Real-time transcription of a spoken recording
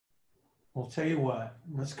Well, tell you what,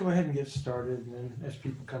 let's go ahead and get started. And then as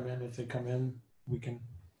people come in, if they come in, we can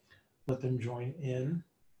let them join in.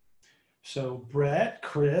 So Brett,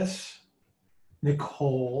 Chris,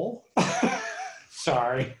 Nicole.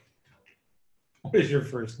 Sorry. What is your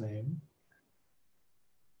first name?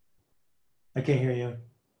 I can't hear you.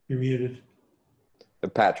 You're muted.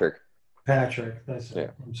 Patrick. Patrick. That's it. Yeah.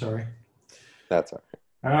 I'm sorry. That's all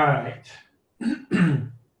All right.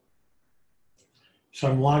 So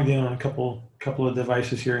I'm logged in on a couple of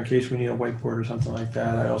devices here in case we need a whiteboard or something like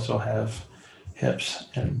that. I also have hips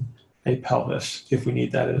and a pelvis if we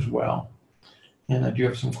need that as well. And I do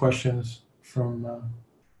have some questions from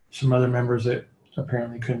some other members that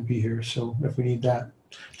apparently couldn't be here. So if we need that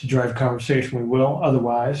to drive conversation, we will.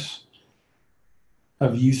 Otherwise,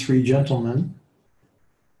 of you three gentlemen,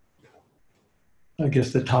 I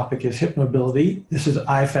guess the topic is hip mobility. This is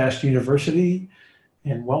iFast University,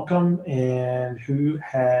 and welcome. And who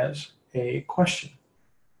has a question?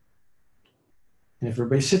 And if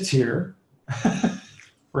everybody sits here,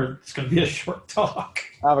 it's going to be a short talk.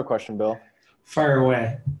 I have a question, Bill. Fire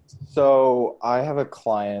away. So I have a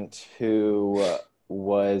client who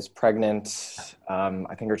was pregnant.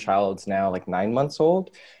 I think her child's now like 9 months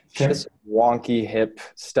old. She has wonky hip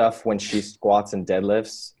stuff when she squats and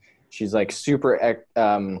deadlifts. She's like super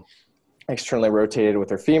externally rotated with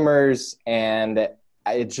her femurs, and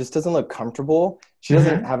it just doesn't look comfortable. She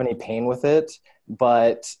doesn't have any pain with it,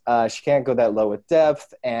 but she can't go that low with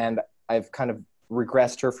depth. And I've kind of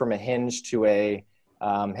regressed her from a hinge to a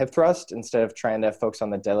hip thrust. Instead of trying to focus on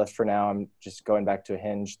the deadlift for now, I'm just going back to a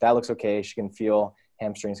hinge. That looks okay. She can feel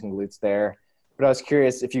hamstrings and glutes there. But I was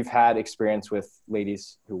curious if you've had experience with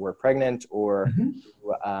ladies who were pregnant or who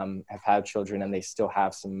have had children and they still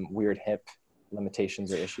have some weird hip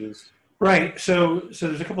limitations or issues. Right. So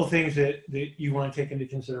there's a couple of things that you want to take into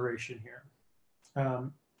consideration here.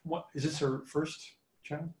 What is this, her first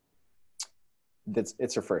child?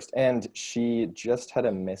 It's her first, and she just had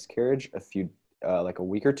a miscarriage like a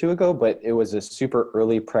week or two ago, but it was a super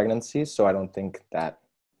early pregnancy, so I don't think that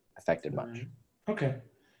affected much. Okay.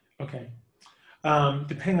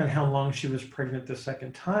 Depending on how long she was pregnant the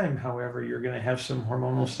second time, however, you're going to have some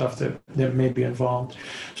hormonal stuff that may be involved.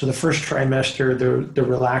 So the first trimester, the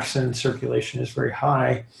relaxin circulation is very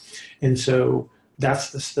high. And so that's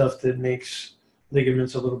the stuff that makes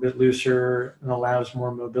ligaments a little bit looser and allows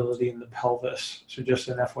more mobility in the pelvis. So just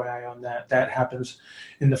an FYI on that. That happens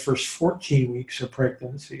in the first 14 weeks of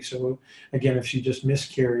pregnancy. So again, if she just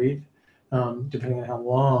miscarried, depending on how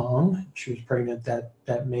long she was pregnant,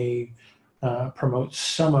 that may promote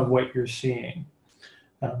some of what you're seeing.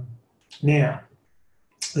 Now,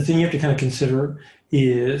 the thing you have to kind of consider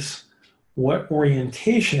is what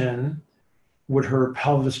orientation would her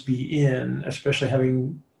pelvis be in, especially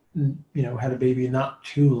having had a baby not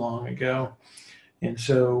too long ago. And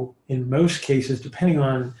so in most cases, depending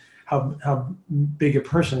on how big a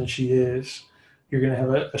person she is, you're going to have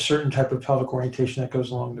a certain type of pelvic orientation that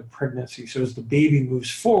goes along the pregnancy. So as the baby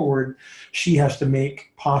moves forward, she has to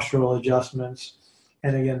make postural adjustments.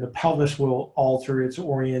 And again, the pelvis will alter its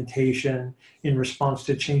orientation in response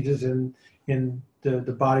to changes in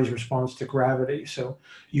the body's response to gravity. So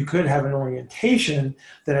you could have an orientation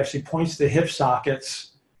that actually points the hip sockets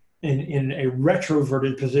in a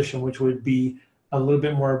retroverted position, which would be a little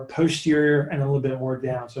bit more posterior and a little bit more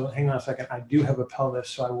down. So hang on a second. I do have a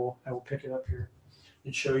pelvis, so I will pick it up here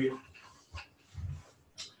and show you.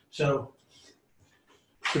 So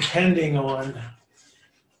depending on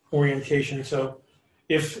orientation, so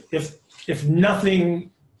if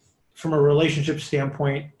nothing from a relationship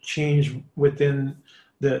standpoint changed within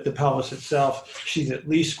the pelvis itself, she's at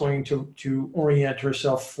least going to orient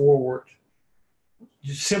herself forward,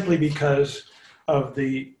 simply because of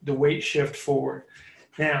the weight shift forward.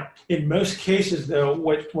 Now, in most cases, though,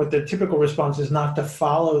 what the typical response is not to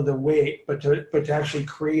follow the weight, but to actually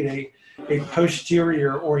create a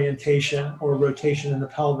posterior orientation or rotation in the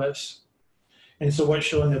pelvis. And so what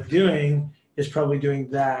she'll end up doing is probably doing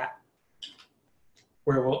that,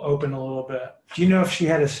 where it will open a little bit. Do you know if she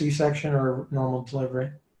had a C-section or normal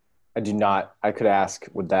delivery? I do not. I could ask,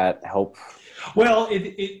 would that help? Well,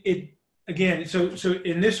 again, so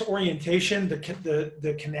in this orientation,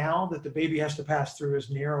 the canal that the baby has to pass through is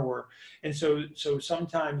narrower. And so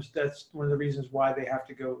sometimes that's one of the reasons why they have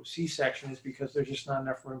to go C-section, is because there's just not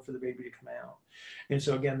enough room for the baby to come out. And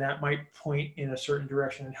so again, that might point in a certain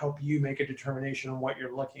direction and help you make a determination on what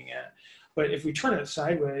you're looking at. But if we turn it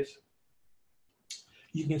sideways,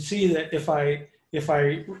 you can see that if I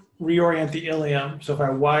reorient the ilium, so if I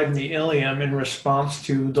widen the ilium in response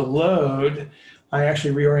to the load, I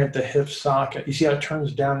actually reorient the hip socket. You see how it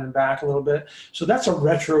turns down and back a little bit? So that's a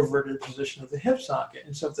retroverted position of the hip socket.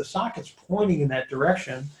 And so if the socket's pointing in that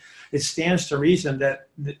direction, it stands to reason that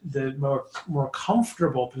the more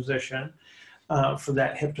comfortable position for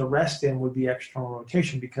that hip to rest in would be external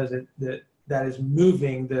rotation, because that is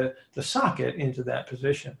moving the socket into that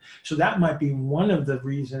position. So that might be one of the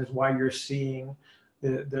reasons why you're seeing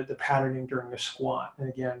the patterning during a squat. And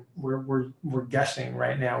again, we're guessing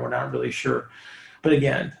right now. We're not really sure. But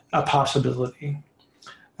again, a possibility.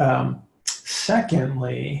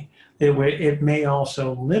 Secondly, it may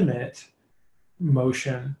also limit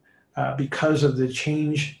motion because of the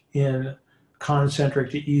change in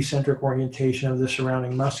concentric to eccentric orientation of the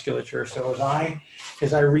surrounding musculature. So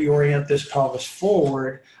as I reorient this pelvis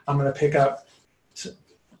forward, I'm going to pick up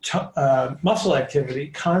muscle activity,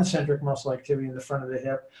 concentric muscle activity in the front of the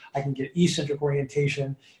hip. I can get eccentric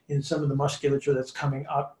orientation in some of the musculature that's coming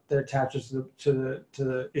up that attaches to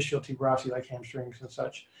the ischial tuberosity, like hamstrings and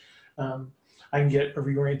such. I can get a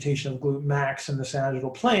reorientation of glute max in the sagittal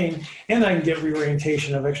plane, and I can get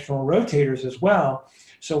reorientation of external rotators as well.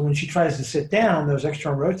 So when she tries to sit down, those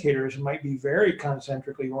external rotators might be very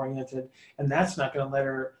concentrically oriented, and that's not going to let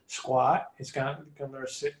her squat. It's going to let her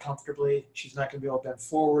sit comfortably. She's not going to be able to bend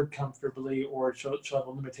forward comfortably, or she'll have a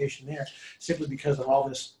limitation there, simply because of all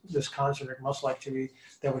this concentric muscle activity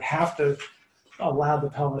that would have to allow the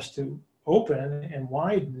pelvis to open and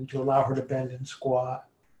widen to allow her to bend and squat.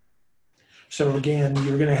 So again,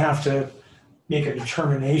 you're going to have to make a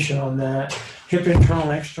determination on that. Hip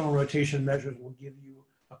internal and external rotation measures will give you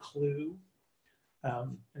a clue.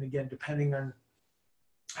 And again, depending on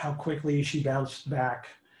how quickly she bounced back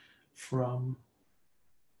from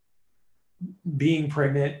being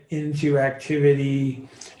pregnant into activity,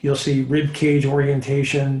 you'll see rib cage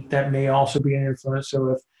orientation. That may also be an influence.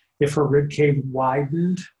 So if her rib cage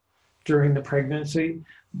widened during the pregnancy,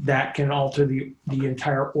 that can alter the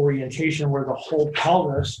entire orientation, where the whole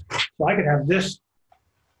pelvis, so I could have this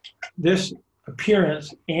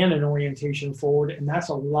appearance and an orientation forward, and that's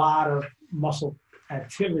a lot of muscle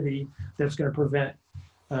activity that's going to prevent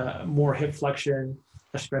more hip flexion,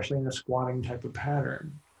 especially in a squatting type of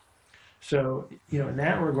pattern. So, in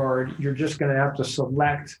that regard, you're just going to have to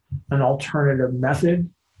select an alternative method,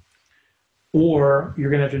 or you're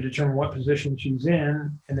going to have to determine what position she's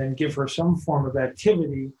in and then give her some form of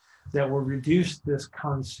activity that will reduce this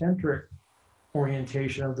concentric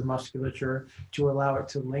orientation of the musculature to allow it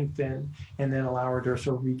to lengthen and then allow her to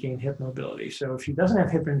sort of regain hip mobility. So if she doesn't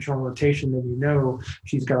have hip internal rotation, then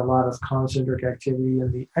she's got a lot of concentric activity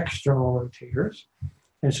in the external rotators.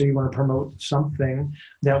 And so you want to promote something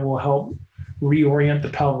that will help reorient the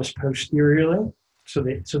pelvis posteriorly, so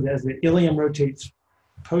that as the ilium rotates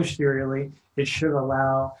posteriorly, it should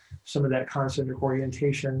allow some of that concentric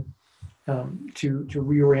orientation to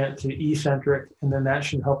reorient to eccentric, and then that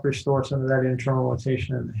should help restore some of that internal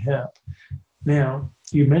rotation in the hip. Now,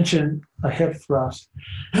 you mentioned a hip thrust.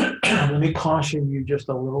 Let me caution you just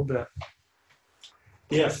a little bit.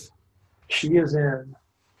 If she is in,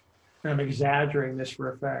 and I'm exaggerating this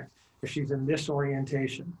for effect, if she's in this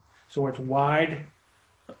orientation, so it's wide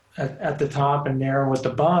at the top and narrow at the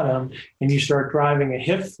bottom, and you start driving a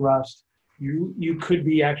hip thrust, you could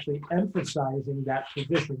be actually emphasizing that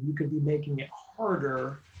position. You could be making it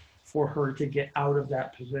harder for her to get out of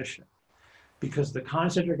that position, because the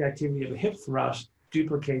concentric activity of a hip thrust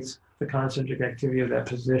duplicates the concentric activity of that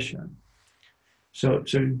position. So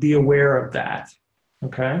be aware of that,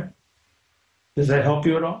 okay? Does that help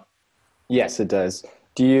you at all? Yes, it does.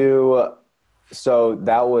 So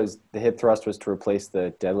that was, the hip thrust was to replace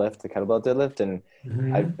the deadlift, the kettlebell deadlift.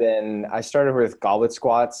 And I started with goblet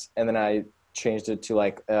squats, and then I changed it to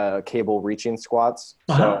like cable reaching squats.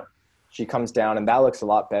 So she comes down, and that looks a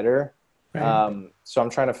lot better. Right. So I'm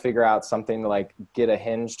trying to figure out something to like get a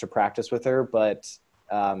hinge to practice with her. But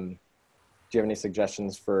do you have any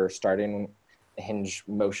suggestions for starting a hinge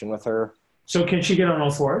motion with her? So can she get on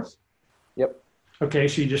all fours? Yep. Okay,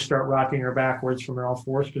 so you just start rocking her backwards from an all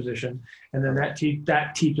fours position, and then that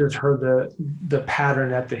teaches her the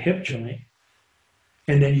pattern at the hip joint,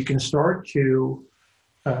 and then you can start to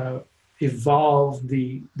evolve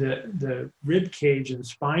the rib cage and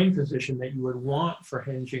spine position that you would want for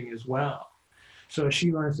hinging as well. So as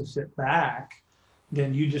she learns to sit back,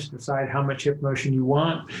 then you just decide how much hip motion you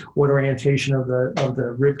want, what orientation of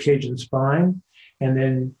the rib cage and spine, and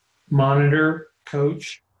then monitor,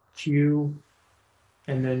 coach, cue,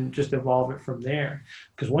 and then just evolve it from there.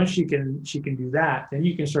 Because once she can do that, then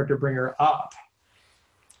you can start to bring her up,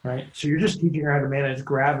 right? So you're just teaching her how to manage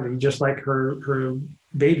gravity, just like her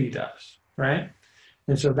baby does, right?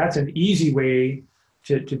 And so that's an easy way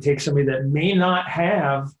to take somebody that may not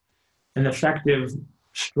have an effective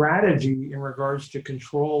strategy in regards to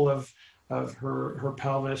control of her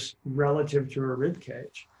pelvis relative to her rib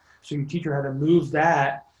cage. So you teach her how to move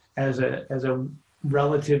that as a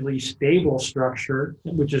relatively stable structure,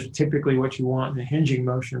 which is typically what you want in a hinging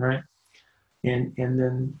motion, right? And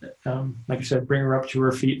then, like I said, bring her up to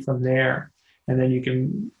her feet from there. And then you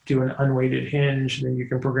can do an unweighted hinge. Then you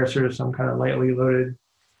can progress her to some kind of lightly loaded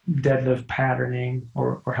deadlift patterning,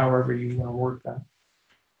 or however you want to work that.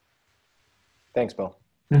 Thanks, Bill.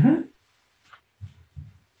 Mm-hmm.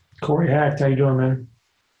 Corey Hack, how you doing, man?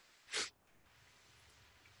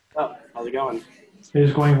 Oh, how's it going? It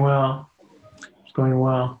is going well. It's going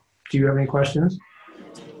well. Do you have any questions?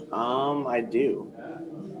 I do.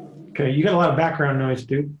 Okay, you got a lot of background noise,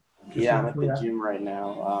 dude. Yeah, I'm at the gym right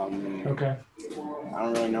now. Okay. I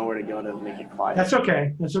don't really know where to go to make it quiet. That's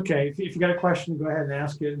okay. That's okay. If you got a question, go ahead and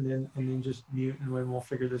ask it, and then just mute, and then we'll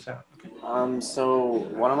figure this out. Okay. So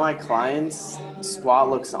one of my clients' squat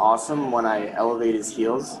looks awesome when I elevate his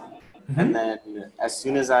heels. Mm-hmm. And then as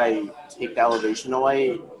soon as I take the elevation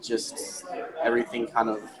away, just everything kind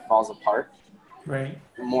of falls apart. Right.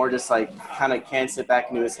 More just like kind of can't sit back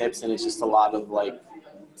into his hips, and it's just a lot of like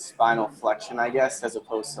spinal flexion, I guess, as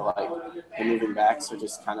opposed to like him moving back. So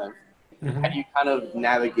just kind of, how do you kind of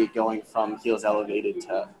navigate going from heels elevated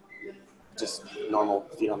to just normal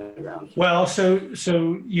feet on the ground? Well, so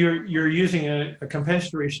you're using a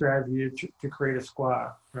compensatory strategy to create a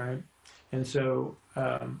squat, right? And so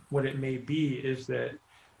what it may be is that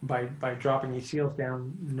by dropping these heels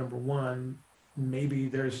down, number one, maybe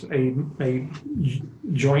there's a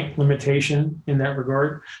joint limitation in that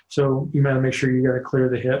regard. So you got to make sure you got to clear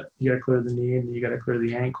the hip, you got to clear the knee, and you got to clear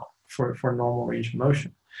the ankle for normal range of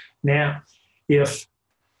motion. Now, if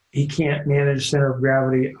he can't manage center of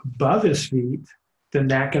gravity above his feet, then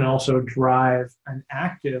that can also drive an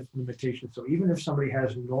active limitation. So even if somebody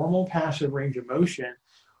has normal passive range of motion,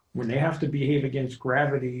 when they have to behave against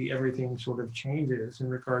gravity, everything sort of changes in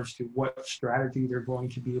regards to what strategy they're going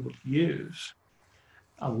to be able to use.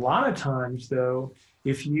 A lot of times, though,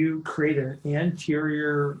 if you create an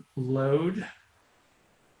anterior load,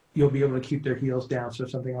 you'll be able to keep their heels down. So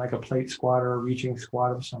something like a plate squat or a reaching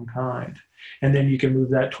squat of some kind. And then you can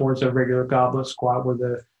move that towards a regular goblet squat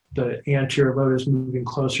where the anterior load is moving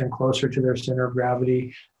closer and closer to their center of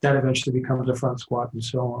gravity. That eventually becomes a front squat and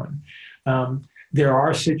so on. There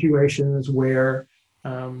are situations where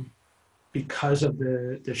because of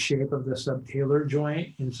the shape of the subtalar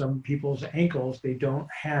joint in some people's ankles, they don't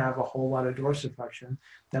have a whole lot of dorsiflexion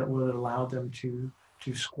that would allow them to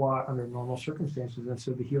squat under normal circumstances. And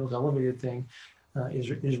so the heels elevated thing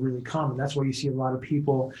is really common. That's why you see a lot of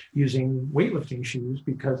people using weightlifting shoes,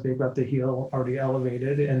 because they've got the heel already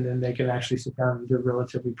elevated, and then they can actually sit down and do a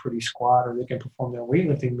relatively pretty squat, or they can perform their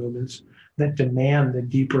weightlifting movements that demand the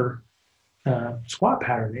deeper squat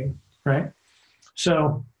patterning, right?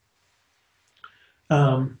 So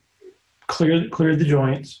clear the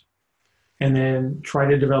joints, and then try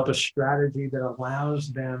to develop a strategy that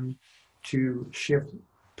allows them to shift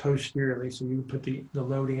posteriorly. So you put the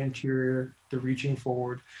load anterior, the reaching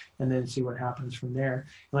forward, and then see what happens from there.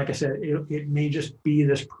 And like I said, it may just be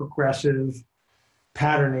this progressive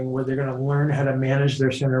patterning where they're going to learn how to manage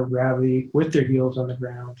their center of gravity with their heels on the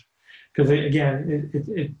ground. Because again,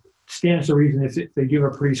 it stands to reason if they do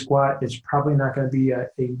have a pretty squat, it's probably not going to be a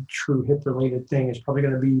true hip related thing. It's probably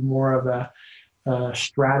going to be more of a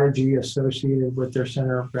strategy associated with their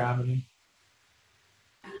center of gravity.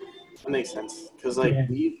 That makes sense, because like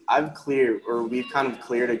we've kind of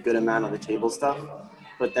cleared a good amount of the table stuff,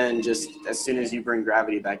 but then just as soon as you bring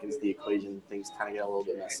gravity back into the equation, things kind of get a little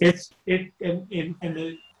bit messy.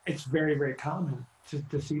 It's very, very common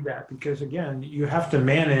to see that, because again, you have to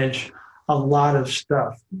manage a lot of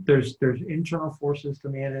stuff. There's internal forces to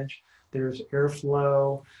manage. There's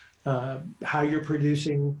airflow, how you're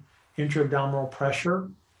producing intra-abdominal pressure,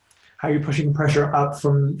 how you're pushing pressure up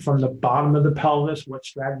from the bottom of the pelvis, what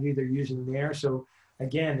strategy they're using there. So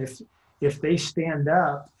again, if they stand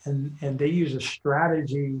up and they use a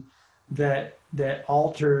strategy that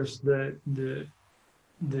alters the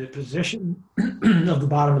position of the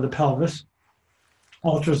bottom of the pelvis,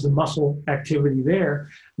 alters the muscle activity there,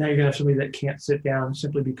 now you're gonna have somebody that can't sit down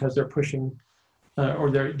simply because they're pushing or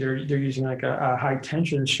they're using like a high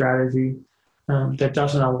tension strategy that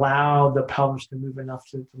doesn't allow the pelvis to move enough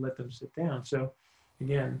to let them sit down. So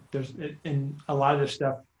again, in a lot of this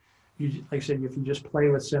stuff, like I said, if you just play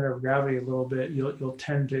with center of gravity a little bit, you'll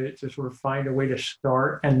tend to sort of find a way to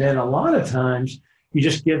start. And then a lot of times you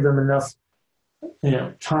just give them enough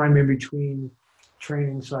time in between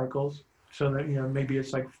training cycles So that, maybe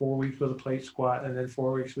it's like 4 weeks with a plate squat, and then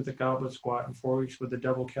 4 weeks with a goblet squat, and 4 weeks with a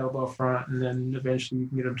double kettlebell front, and then eventually you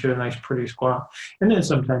can get them to a nice pretty squat. And then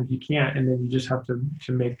sometimes you can't, and then you just have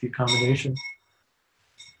to make the accommodation.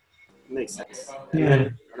 Makes sense. And Yeah.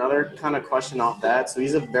 then another kind of question off that. So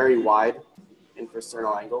he's a very wide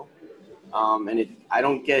infrasternal angle. I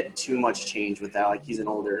don't get too much change with that. Like, he's an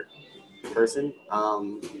older person.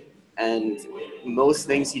 And most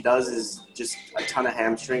things he does is just a ton of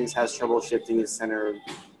hamstrings, has trouble shifting his center of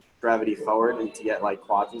gravity forward and to get like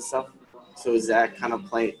quads and stuff. So is that kind of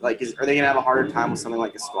play like, are they going to have a harder time with something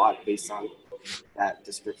like a squat based on that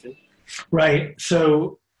description? Right.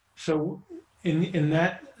 So in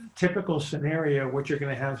that typical scenario, what you're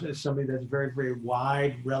going to have is somebody that's very, very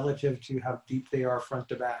wide relative to how deep they are front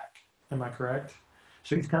to back. Am I correct?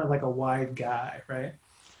 So he's kind of like a wide guy, right?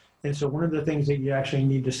 And so one of the things that you actually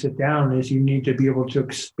need to sit down is you need to be able to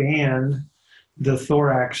expand the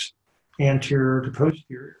thorax anterior to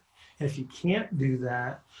posterior. And if you can't do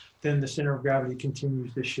that, then the center of gravity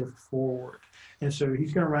continues to shift forward. And so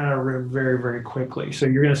he's going to run out of room very, very quickly. So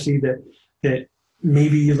you're going to see that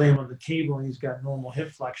maybe you lay him on the table and he's got normal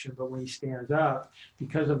hip flexion, but when he stands up,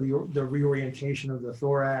 because of the reorientation of the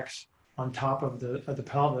thorax on top of the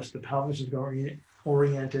pelvis is going to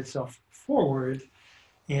orient itself forward,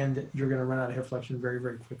 and you're going to run out of hip flexion very,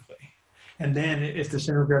 very quickly. And then if the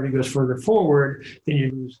center of gravity goes further forward, then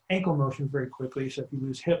you lose ankle motion very quickly. So if you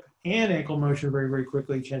lose hip and ankle motion very, very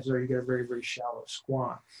quickly, chances are you get a very, very shallow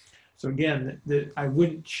squat. So again, I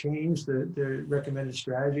wouldn't change the recommended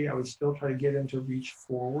strategy. I would still try to get him to reach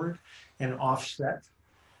forward and offset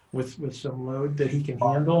with some load that he can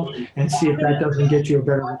handle, and see if that doesn't get you a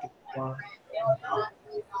better look at the squat.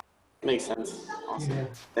 Makes sense. Awesome. Yeah.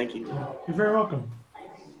 Thank you. You're very welcome.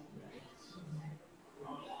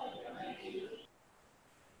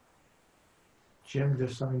 Jim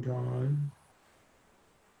just signed on.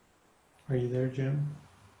 Are you there, Jim?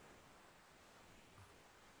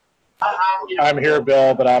 I'm here,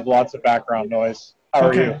 Bill, but I have lots of background noise. How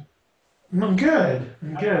are you? I'm good.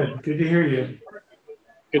 I'm good. Good to hear you.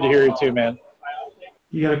 Good to hear you too, man.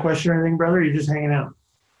 You got a question or anything, brother? Or are you just hanging out?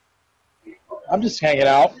 I'm just hanging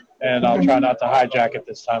out, and I'll try not to hijack it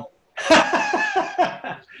this time.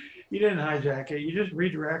 You didn't hijack it. You just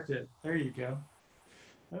redirected it. There you go.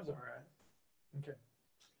 That's all right. Okay.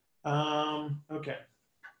 Okay.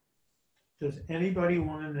 Does anybody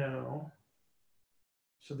want to know?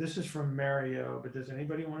 So this is from Mario, but does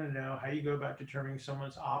anybody want to know how you go about determining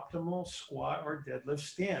someone's optimal squat or deadlift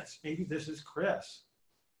stance? Maybe this is Chris.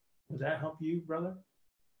 Does that help you, brother?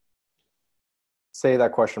 Say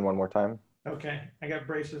that question one more time. Okay. I got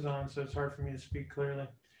braces on, so it's hard for me to speak clearly.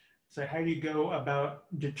 So how do you go about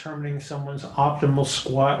determining someone's optimal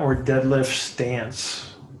squat or deadlift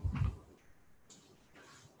stance?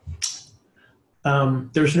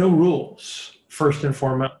 There's no rules, first and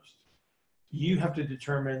foremost. You have to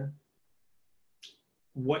determine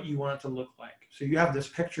what you want it to look like. So you have this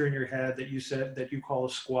picture in your head that you said that you call a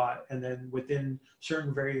squat, and then within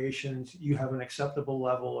certain variations, you have an acceptable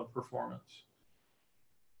level of performance.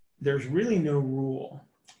 There's really no rule.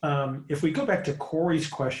 If we go back to Corey's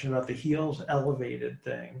question about the heels elevated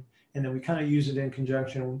thing, and then we kind of use it in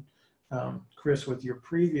conjunction, Chris, with your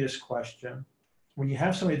previous question, when you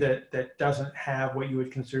have somebody that doesn't have what you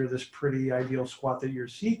would consider this pretty ideal squat that you're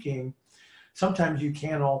seeking, sometimes you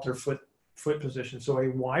can alter foot position. So a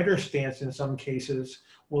wider stance in some cases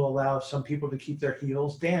will allow some people to keep their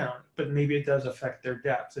heels down, but maybe it does affect their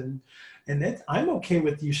depth. And that, I'm okay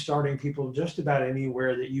with you starting people just about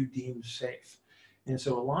anywhere that you deem safe. And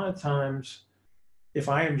so a lot of times, if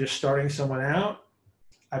I am just starting someone out,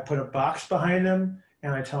 I put a box behind them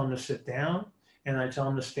and I tell them to sit down and I tell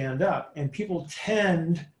them to stand up. And people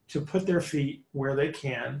tend to put their feet where they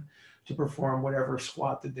can to perform whatever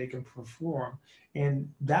squat that they can perform.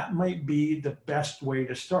 And that might be the best way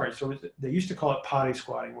to start. So they used to call it potty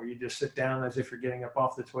squatting, where you just sit down as if you're getting up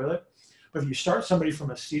off the toilet. But if you start somebody from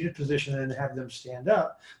a seated position and have them stand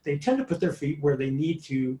up, they tend to put their feet where they need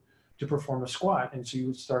to perform a squat. And so you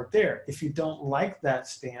would start there. If you don't like that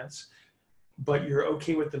stance, but you're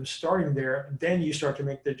okay with them starting there, then you start to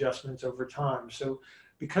make the adjustments over time. So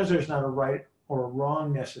because there's not a right or a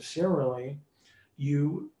wrong necessarily,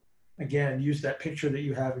 you, again, use that picture that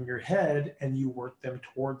you have in your head and you work them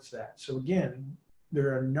towards that. So again,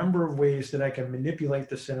 there are a number of ways that I can manipulate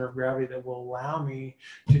the center of gravity that will allow me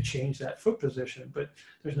to change that foot position. But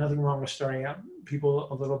there's nothing wrong with starting out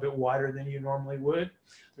people a little bit wider than you normally would.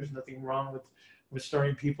 There's nothing wrong with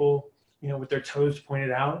starting people, with their toes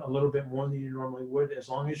pointed out a little bit more than you normally would, as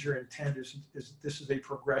long as your intent is this is a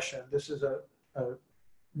progression. This is a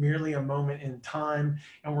merely a moment in time,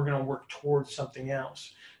 and we're going to work towards something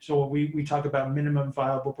else. So we talk about minimum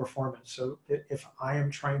viable performance. So if I am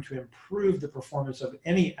trying to improve the performance of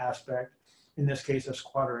any aspect, in this case a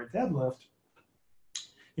squat or a deadlift,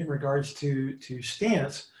 in regards to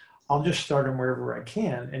stance, I'll just start them wherever I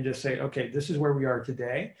can and just say, okay, this is where we are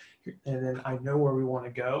today, and then I know where we want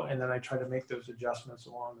to go, and then I try to make those adjustments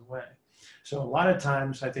along the way. So a lot of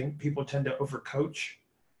times I think people tend to overcoach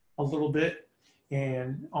a little bit,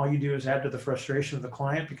 and all you do is add to the frustration of the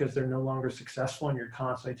client because they're no longer successful, and you're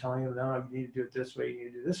constantly telling them, no, you need to do it this way, you need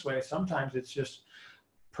to do it this way. Sometimes it's just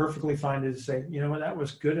perfectly fine to say, you know what, that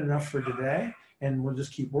was good enough for today, and we'll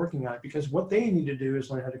just keep working on it, because what they need to do is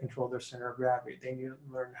learn how to control their center of gravity. They need to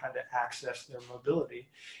learn how to access their mobility.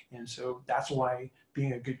 And so that's why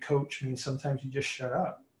being a good coach means sometimes you just shut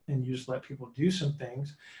up and you just let people do some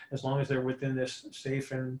things, as long as they're within this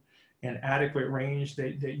safe and adequate range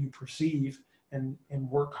that you perceive, and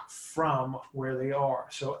work from where they are.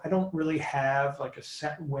 So I don't really have like a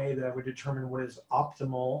set way that I would determine what is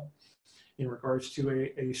optimal in regards to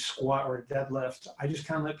a squat or a deadlift. I just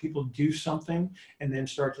kind of let people do something and then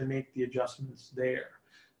start to make the adjustments there.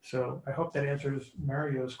 So I hope that answers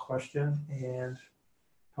Mario's question and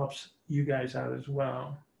helps you guys out as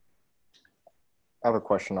well. I have a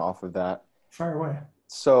question off of that. Fire away.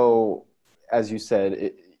 So as you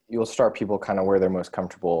said, you'll start people kind of where they're most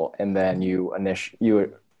comfortable, and then you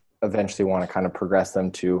eventually want to kind of progress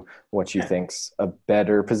them to what you think's a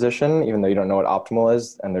better position, even though you don't know what optimal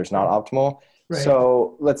is, and there's not optimal. Right.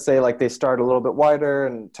 So let's say like they start a little bit wider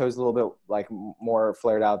and toes a little bit like more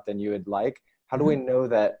flared out than you would like. How do we know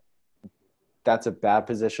that that's a bad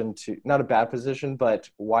position not a bad position, but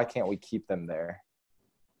why can't we keep them there?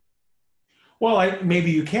 Well,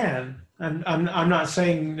 maybe you can. I'm not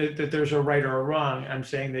saying that there's a right or a wrong. I'm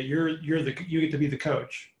saying that you get to be the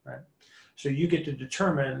coach, right? So you get to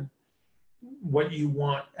determine what you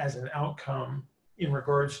want as an outcome in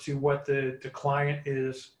regards to what the client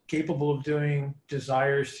is capable of doing,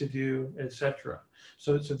 desires to do, etc.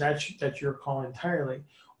 So that's your call entirely.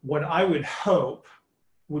 What I would hope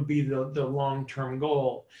would be the long-term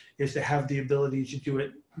goal is to have the ability to do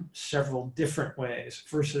it several different ways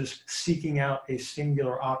versus seeking out a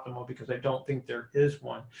singular optimal, because I don't think there is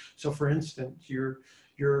one. So for instance,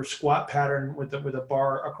 your squat pattern with a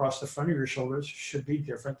bar across the front of your shoulders should be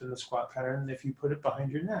different than the squat pattern if you put it behind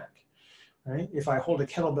your neck, right? If I hold a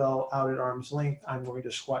kettlebell out at arm's length, I'm going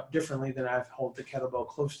to squat differently than I hold the kettlebell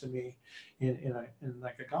close to me in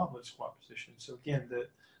like a goblet squat position. So again,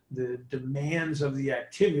 the demands of the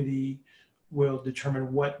activity will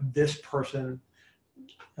determine what this person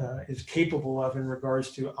is capable of in regards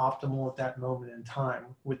to optimal at that moment in time,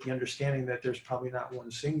 with the understanding that there's probably not one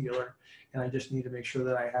singular, and I just need to make sure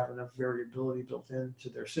that I have enough variability built into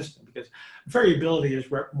their system, because variability is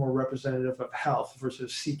more representative of health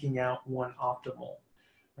versus seeking out one optimal,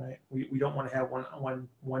 right? We don't want to have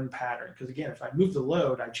one pattern, because again, if I move the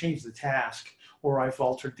load, I change the task, or I've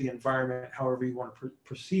altered the environment, however you want to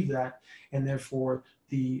perceive that, and therefore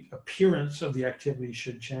the appearance of the activity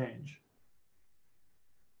should change.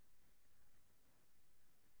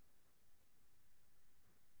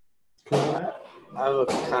 I have a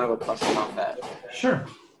kind of a question off that. Sure.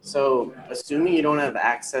 So, assuming you don't have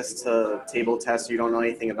access to table tests, you don't know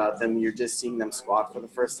anything about them, you're just seeing them squat for the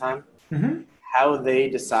first time. Mm-hmm. How they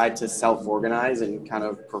decide to self-organize and kind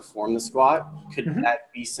of perform the squat, could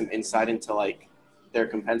that be some insight into like their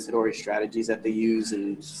compensatory strategies that they use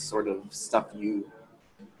and sort of stuff you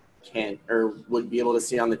can't or would be able to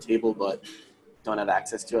see on the table but don't have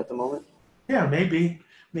access to at the moment? Yeah, maybe.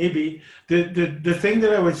 The thing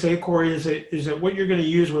that I would say, Corey, is that what you're going to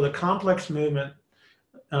use with a complex movement,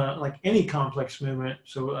 like any complex movement,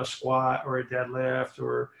 so a squat or a deadlift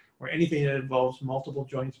or anything that involves multiple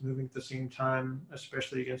joints moving at the same time,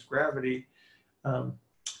 especially against gravity,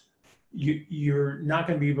 you're not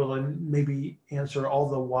going to be able to maybe answer all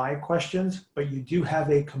the why questions, but you do have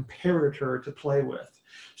a comparator to play with.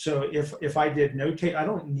 So if I did I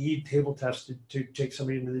don't need table tests to take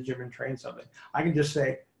somebody into the gym and train something. I can just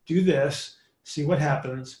say, do this, see what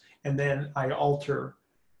happens, and then I alter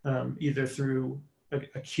either through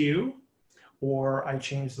a cue, or I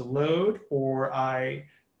change the load, or I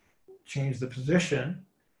change the position,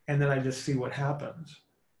 and then I just see what happens.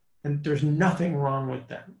 And there's nothing wrong with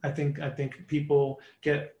that. I think people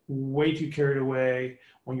get way too carried away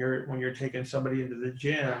when you're taking somebody into the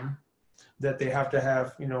gym, that they have to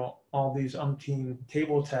have, all these umpteen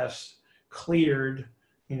table tests cleared,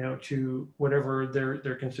 to whatever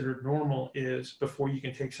their considered normal is before you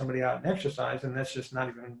can take somebody out and exercise. And that's just not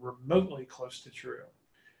even remotely close to true,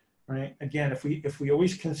 right? Again, if we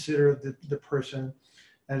always consider the person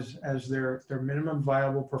as their minimum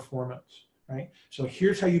viable performance, right? So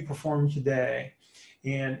here's how you perform today.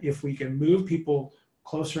 And if we can move people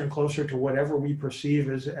closer and closer to whatever we perceive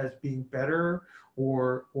as being better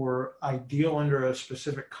or ideal under a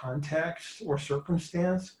specific context or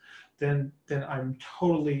circumstance, then I'm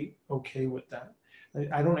totally okay with that.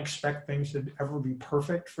 I don't expect things to ever be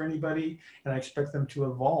perfect for anybody, and I expect them to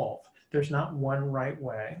evolve. There's not one right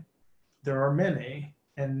way. There are many,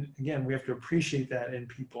 and again, we have to appreciate that in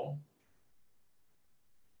people.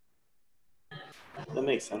 That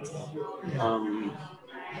makes sense. Forgot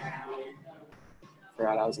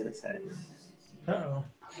what I was gonna say. Uh-oh.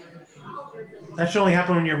 That should only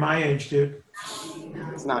happen when you're my age, dude.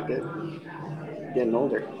 It's not good. Getting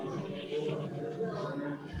older.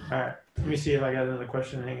 All right. Let me see if I got another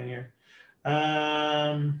question hanging here.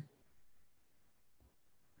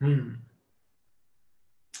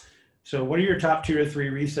 So what are your top 2 or 3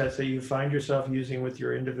 resets that you find yourself using with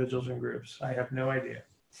your individuals and groups? I have no idea,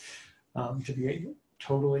 to be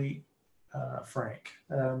totally frank.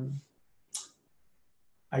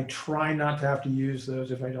 I try not to have to use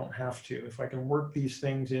those if I don't have to. If I can work these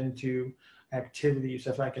things into activities,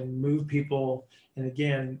 if I can move people, and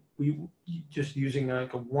again, we just using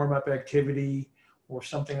like a warm-up activity or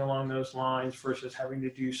something along those lines versus having to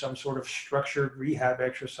do some sort of structured rehab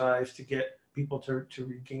exercise to get people to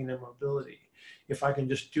regain their mobility. If I can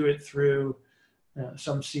just do it through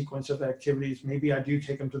some sequence of activities, maybe I do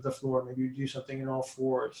take them to the floor, maybe we do something in all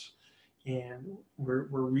fours, and we're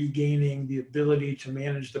regaining the ability to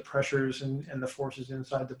manage the pressures and the forces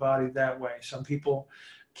inside the body that way. Some people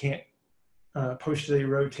can't posteriorly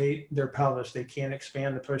rotate their pelvis. They can't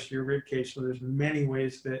expand the posterior rib cage. So there's many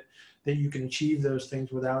ways that you can achieve those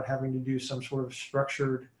things without having to do some sort of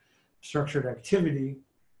structured activity.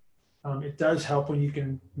 It does help when you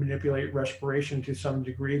can manipulate respiration to some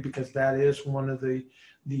degree, because that is one of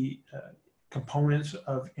the components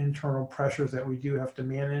of internal pressures that we do have to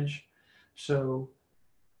manage. So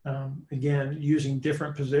again, using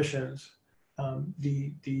different positions,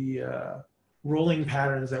 the rolling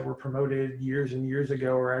patterns that were promoted years and years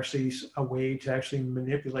ago are actually a way to actually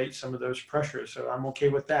manipulate some of those pressures. So I'm okay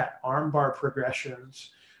with that. Arm bar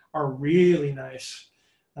progressions are really nice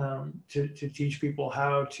to teach people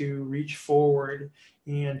how to reach forward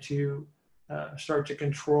and to start to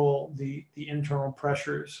control the internal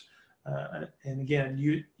pressures. And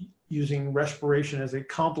again, using respiration as a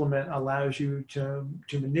complement allows you to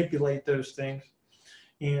manipulate those things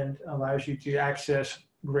and allows you to access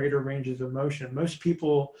greater ranges of motion. Most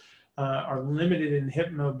people are limited in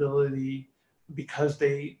hip mobility because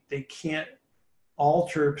they can't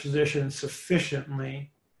alter position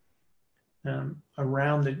sufficiently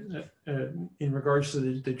around in regards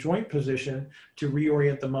to the joint position to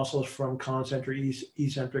reorient the muscles from concentric,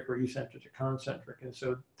 eccentric, or eccentric to concentric. And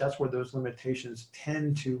so that's where those limitations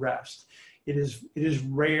tend to rest. It is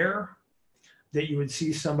rare that you would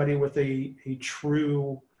see somebody with a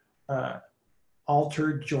true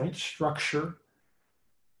altered joint structure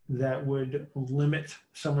that would limit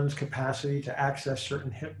someone's capacity to access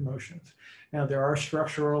certain hip motions. Now, there are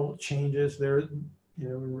structural changes there,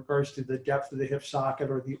 in regards to the depth of the hip socket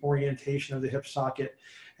or the orientation of the hip socket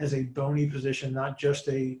as a bony position, not just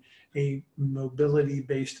a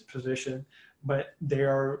mobility-based position, but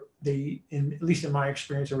at least in my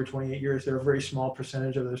experience over 28 years, they're a very small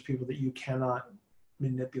percentage of those people that you cannot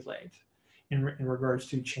manipulate in regards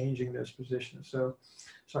to changing those positions. So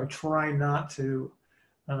I try not to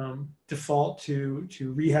default to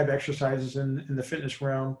rehab exercises in the fitness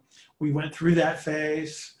realm. We went through that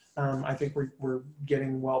phase. I think we're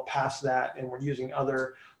getting well past that, and we're using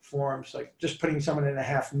other forms, like just putting someone in a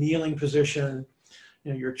half kneeling position.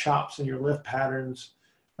 Your chops and your lift patterns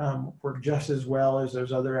work just as well as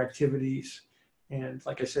those other activities. And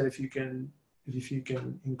like I said, if you can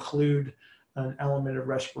include an element of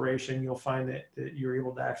respiration, you'll find that you're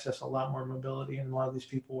able to access a lot more mobility in a lot of these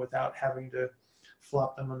people without having to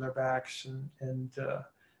flop them on their backs and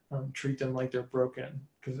treat them like they're broken.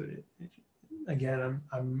 Because again,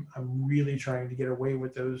 I'm really trying to get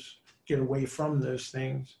away from those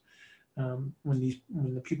things. When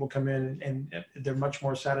the people come in and they're much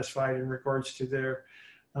more satisfied in regards to their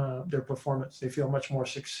performance, they feel much more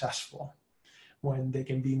successful when they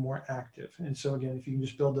can be more active. And so again, if you can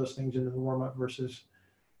just build those things into the warm-up versus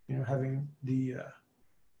having the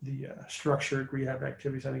structured rehab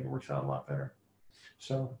activities, I think it works out a lot better.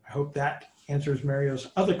 So I hope that answers Mario's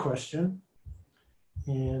other question.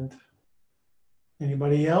 And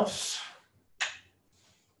anybody else?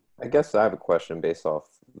 I guess I have a question based off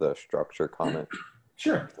the structure comment.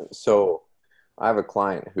 Sure. So I have a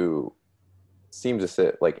client who seems to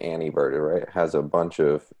sit like anteverted, right? It has a bunch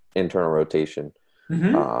of internal rotation,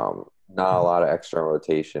 Mm-hmm. not a lot of external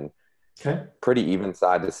rotation, Okay. pretty even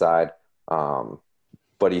side to side. Um,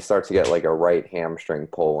 but he starts to get like a right hamstring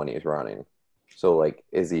pull when he's running. So like,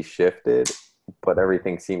 is he shifted? But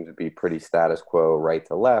everything seems to be pretty status quo, right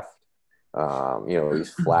to left.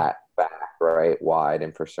 He's flat back, right, wide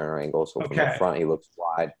infrasternal angle. So from the Okay. front, he looks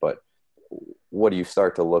wide. But what do you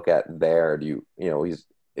start to look at there?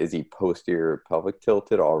 Is he posterior pelvic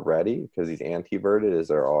tilted already because he's anteverted? Is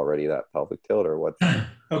there already that pelvic tilt, or what?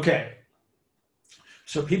 Okay.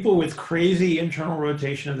 So people with crazy internal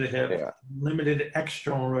rotation of the hip, Yeah. limited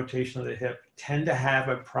external rotation of the hip, tend to have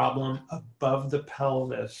a problem above the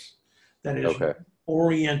pelvis that is Okay.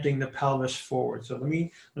 orienting the pelvis forward. So let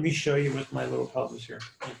me show you with my little pelvis here.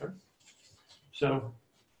 Okay. So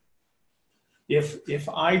if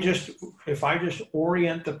I just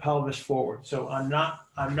orient the pelvis forward, so I'm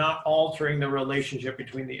not altering the relationship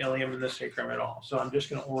between the ilium and the sacrum at all. So I'm just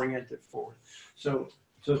going to orient it forward. So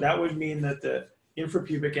that would mean that the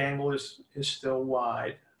infrapubic angle is still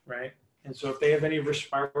wide, right? And so if they have any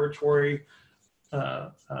respiratory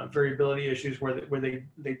variability issues where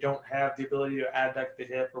they don't have the ability to adduct the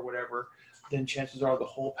hip or whatever, then chances are the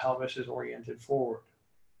whole pelvis is oriented forward.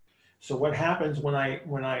 So what happens when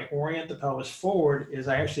I orient the pelvis forward is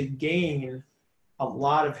I actually gain a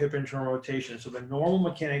lot of hip internal rotation. So the normal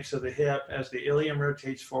mechanics of the hip as the ilium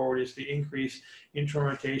rotates forward is the increase internal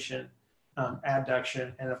rotation,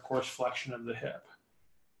 adduction, and of course flexion of the hip.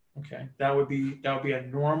 Okay, that would be a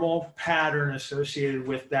normal pattern associated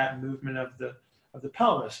with that movement of the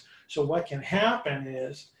pelvis. So what can happen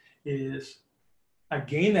is I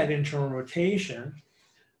gain that internal rotation,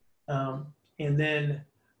 and then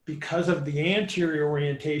because of the anterior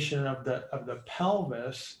orientation of the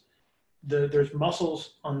pelvis, there's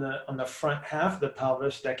muscles on the front half of the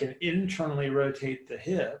pelvis that can internally rotate the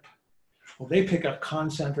hip. Well, they pick up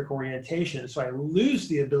concentric orientation, so I lose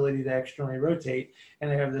the ability to externally rotate, and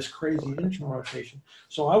I have this crazy internal rotation.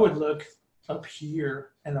 So I would look up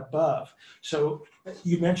here and above. So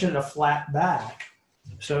you mentioned a flat back.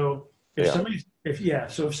 So if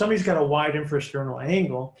somebody's got a wide infrasternal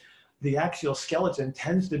angle, the axial skeleton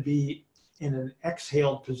tends to be in an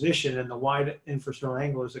exhaled position, and the wide infrasternal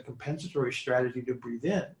angle is a compensatory strategy to breathe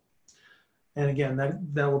in. And again,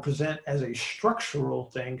 that will present as a structural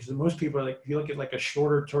thing, because most people are like, if you look at like a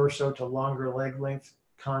shorter torso to longer leg length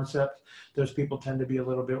concept, those people tend to be a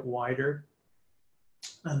little bit wider.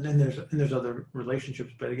 And then there's other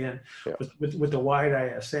relationships, but again, with the wide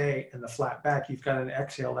ISA and the flat back, you've got an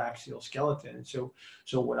exhaled axial skeleton. And so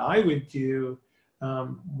what I would do,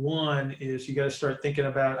 one is you got to start thinking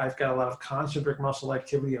about, I've got a lot of concentric muscle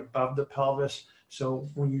activity above the pelvis. So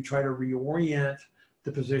when you try to reorient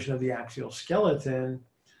the position of the axial skeleton,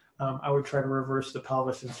 I would try to reverse the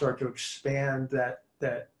pelvis and start to expand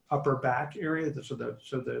that upper back area, so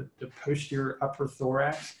the posterior upper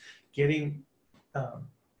thorax, getting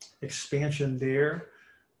expansion there.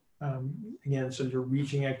 Again, so your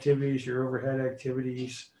reaching activities, your overhead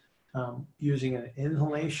activities, using an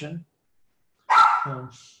inhalation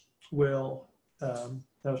will, that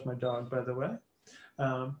was my dog, by the way,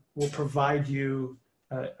 will provide you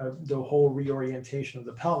the whole reorientation of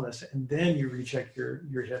the pelvis, and then you recheck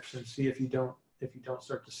your hips and see if you don't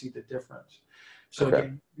start to see the difference. So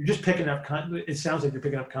again, you're just picking up. It sounds like you're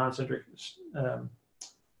picking up concentric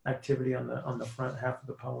activity on the front half of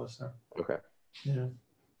the pelvis there. Okay. Yeah.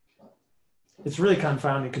 It's really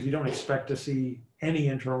confounding because you don't expect to see any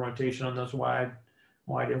internal rotation on those wide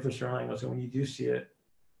infrasternal angles, and when you do see it,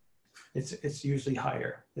 it's usually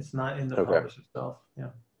higher. It's not in the pelvis itself. Yeah.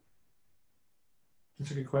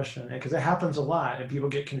 That's a good question, because it happens a lot, and people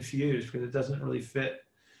get confused because it doesn't really fit,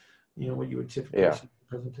 what you would typically see in the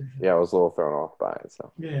presentation. Yeah, I was a little thrown off by it.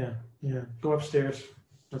 So. Yeah. Go upstairs.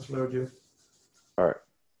 That's what I would do. All right.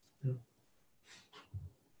 Yeah.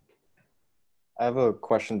 I have a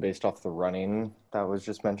question based off the running that was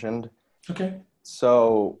just mentioned. Okay.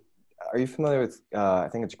 So, are you familiar with? I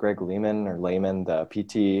think it's Greg Lehman, the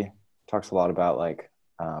PT, talks a lot about like.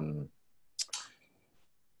 I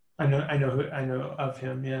know of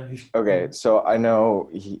him. Yeah. Okay, so I know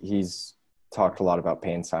he's talked a lot about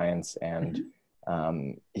pain science, and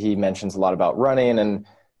he mentions a lot about running and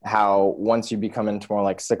how once you become into more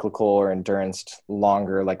like cyclical or endurance,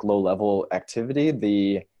 longer, like low level activity,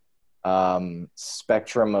 the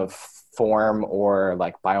spectrum of form or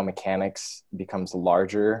like biomechanics becomes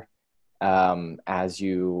larger as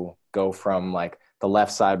you go from like the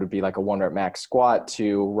left side would be like a 1 rep max squat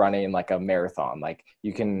to running like a marathon. Like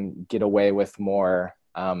you can get away with more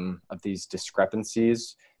of these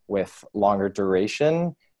discrepancies with longer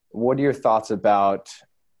duration. what are your thoughts about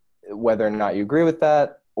whether or not you agree with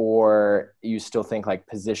that, or you still think like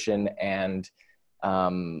position and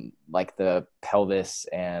like the pelvis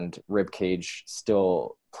and rib cage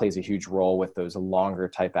still plays a huge role with those longer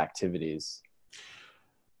type activities?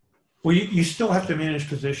 Well, you still have to manage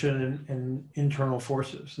position and internal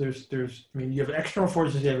forces. I mean, you have external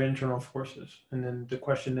forces, you have internal forces. And then the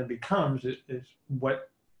question then becomes is what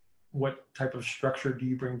type of structure do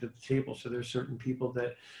you bring to the table? So there's certain people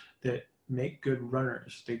that make good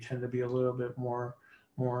runners. They tend to be a little bit more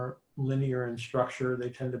linear in structure. They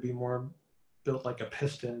tend to be more built like a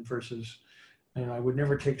piston versus, I would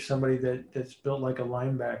never take somebody that's built like a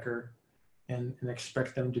linebacker and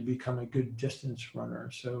expect them to become a good distance runner.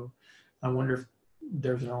 So I wonder if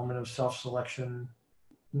there's an element of self-selection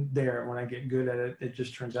there. When I get good at it, it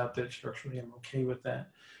just turns out that structurally I'm okay with that.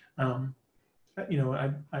 I'm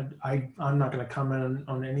not going to comment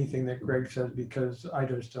on anything that Greg says because I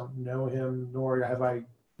just don't know him, nor have I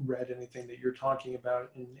read anything that you're talking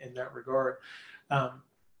about in that regard.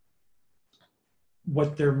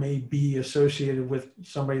 What there may be associated with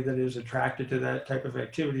somebody that is attracted to that type of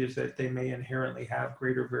activity is that they may inherently have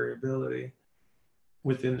greater variability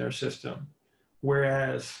within their system.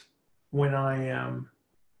 Whereas when I am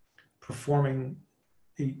performing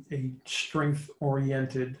a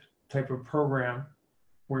strength-oriented type of program,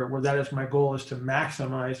 where that is my goal, is to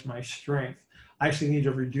maximize my strength, I actually need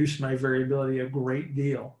to reduce my variability a great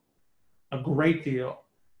deal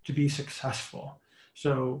to be successful.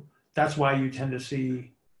 So that's why you tend to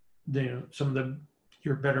see some of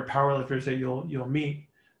your better powerlifters that you'll meet,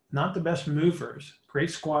 not the best movers, great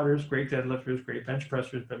squatters, great deadlifters, great bench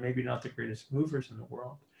pressers, but maybe not the greatest movers in the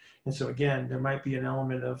world. And so again, there might be an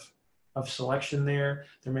element of selection there.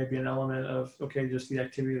 There may be an element of, okay, just the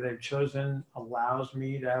activity that I've chosen allows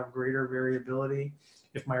me to have greater variability.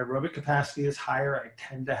 If my aerobic capacity is higher, I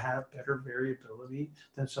tend to have better variability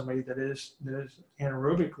than somebody that is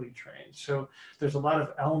anaerobically trained. So there's a lot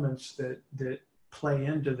of elements that play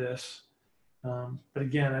into this. But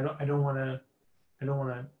again, I don't want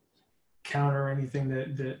to counter anything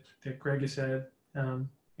that Greg has said. And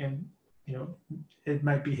it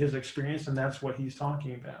might be his experience, and that's what he's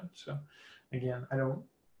talking about. So again, I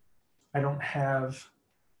don't have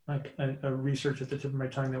like a research at the tip of my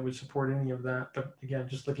tongue that would support any of that. But again,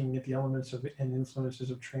 just looking at the elements of and influences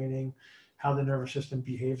of training, how the nervous system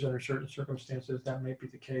behaves under certain circumstances, that may be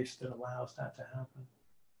the case that allows that to happen.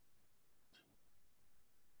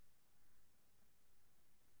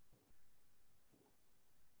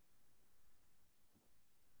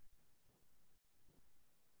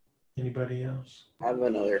 Anybody else? I have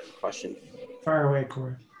another question. Fire away,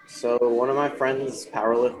 Corey. So one of my friends,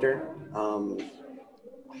 powerlifter,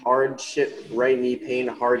 hard shift, right knee pain,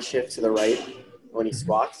 hard shift to the right when he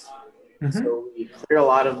squats. So we clear a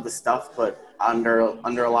lot of the stuff, but under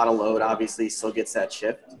a lot of load, obviously, still gets that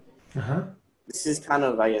shift. This is kind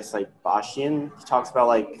of, I guess, like Bashian. He talks about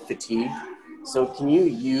like fatigue. So can you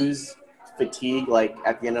use fatigue like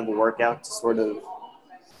at the end of a workout to sort of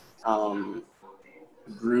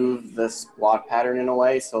groove the squat pattern in a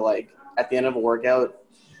way? So like at the end of a workout,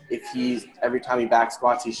 if every time he back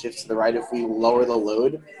squats, he shifts to the right. If we lower the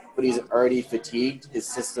load, but he's already fatigued, his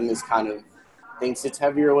system is kind of thinks it's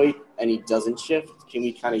heavier weight and he doesn't shift. Can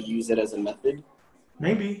we kind of use it as a method?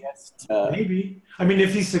 Maybe. Maybe. I mean,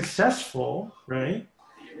 if he's successful, right?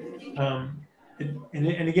 And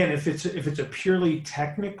again, if it's a purely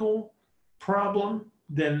technical problem,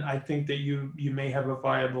 then I think that you may have a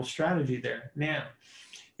viable strategy there. Now,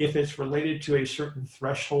 if it's related to a certain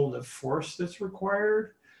threshold of force that's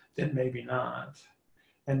required, then maybe not.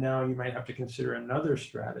 And now you might have to consider another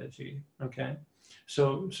strategy. Okay.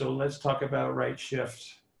 So let's talk about right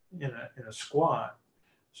shift in a squat.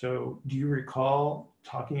 So do you recall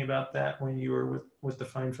talking about that when you were with the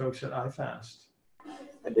fine folks at iFast?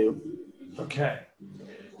 I do. Okay.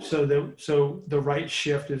 So the right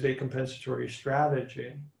shift is a compensatory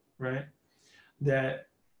strategy, right? That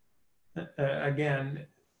again,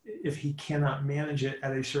 if he cannot manage it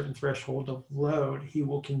at a certain threshold of load, he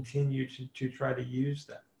will continue to try to use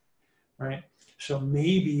that, right? So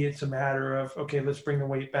maybe it's a matter of, okay, let's bring the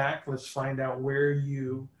weight back. Let's find out where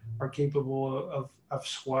you are capable of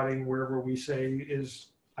squatting wherever we say is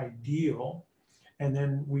ideal. And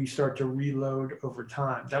then we start to reload over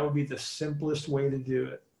time. That would be the simplest way to do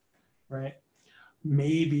it, right?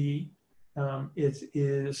 Maybe it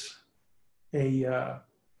is a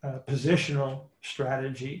positional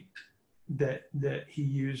strategy that he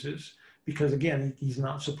uses, because again, he's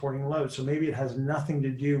not supporting load. So maybe it has nothing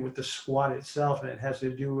to do with the squat itself, and it has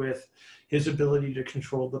to do with his ability to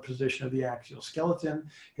control the position of the axial skeleton,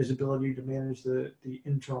 his ability to manage the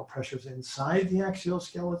internal pressures inside the axial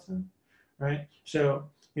skeleton, right? So,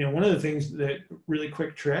 one of the things that really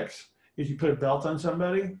quick tricks is you put a belt on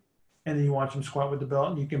somebody and then you watch them squat with the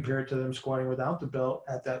belt and you compare it to them squatting without the belt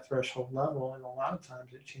at that threshold level. And a lot of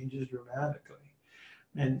times it changes dramatically.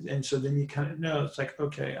 And so then you kind of know, it's like,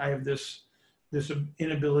 okay, I have this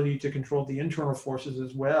inability to control the internal forces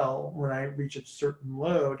as well when I reach a certain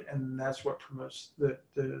load, and that's what promotes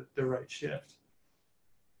the right shift.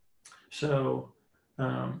 So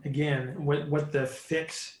again, what the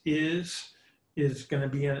fix is going to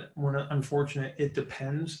be one unfortunate it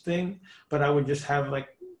depends thing, but I would just have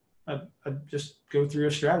like just go through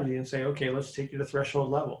a strategy and say, okay, let's take you to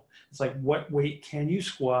threshold level. It's like, what weight can you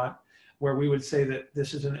squat where we would say that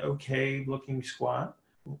this is an okay looking squat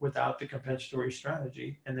without the compensatory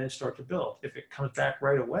strategy, and then start to build. If it comes back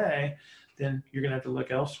right away, then you're going to have to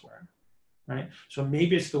look elsewhere, right? So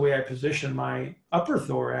maybe it's the way I position my upper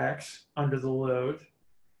thorax under the load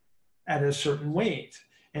at a certain weight.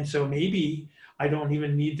 And so maybe I don't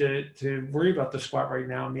even need to worry about the squat right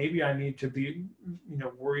now. Maybe I need to be,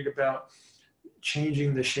 worried about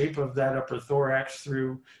changing the shape of that upper thorax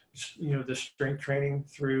through, the strength training,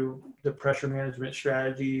 through the pressure management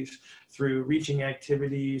strategies, through reaching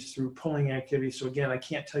activities, through pulling activities. So again, I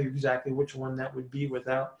can't tell you exactly which one that would be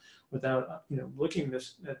without looking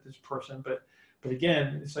at this person. But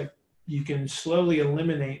again, it's like you can slowly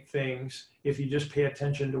eliminate things if you just pay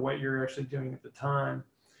attention to what you're actually doing at the time.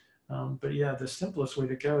 But yeah, the simplest way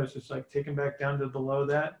to go is just like take them back down to below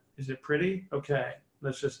that. Is it pretty? Okay,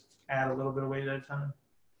 let's just add a little bit of weight at a time.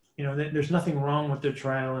 There's nothing wrong with the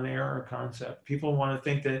trial and error concept. People want to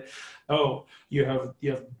think that, oh, you have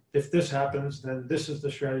if this happens, then this is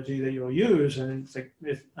the strategy that you'll use. And it's like,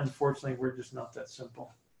 unfortunately, we're just not that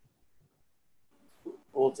simple.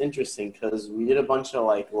 Well, it's interesting because we did a bunch of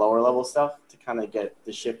like lower level stuff to kind of get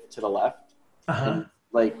the shift to the left. And,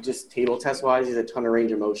 like just table test wise, there's a ton of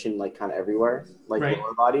range of motion, like kind of everywhere, like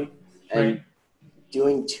lower body. And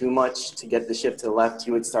doing too much to get the shift to the left,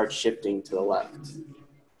 he would start shifting to the left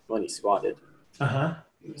when he squatted.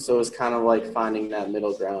 So it's kind of like finding that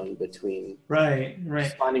middle ground between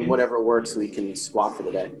finding whatever works so he can squat for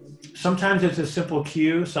the day. Sometimes it's a simple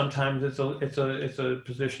cue. Sometimes it's a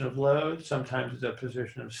position of load. Sometimes it's a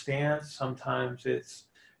position of stance. Sometimes it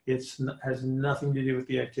has nothing to do with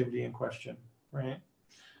the activity in question, right?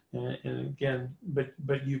 And again,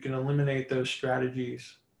 but you can eliminate those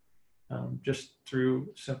strategies just through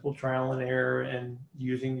simple trial and error and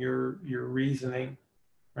using your reasoning,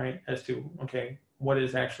 right, as to, okay, what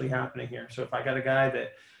is actually happening here. So if I got a guy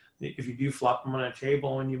that, if you do flop him on a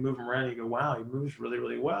table and you move him around, you go, wow, he moves really,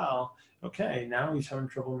 really well. Okay, now he's having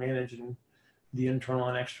trouble managing the internal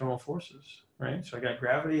and external forces, right? So I got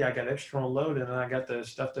gravity, I got external load, and then I got the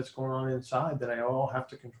stuff that's going on inside that I all have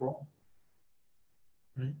to control.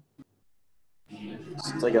 Right?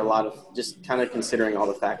 It's like a lot of just kind of considering all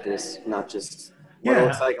the factors, not just what it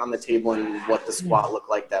looks like on the table and what the squat looked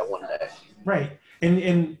like that one day. Right.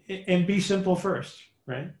 And be simple first,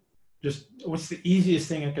 right? Just what's the easiest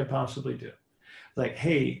thing I could possibly do? Like,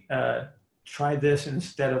 hey, try this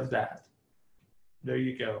instead of that. There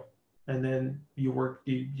you go. And then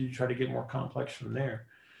you try to get more complex from there.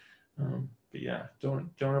 But yeah,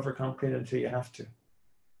 don't overcomplicate it until you have to.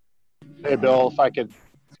 Hey, Bill, if I could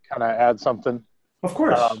kind of add something. Of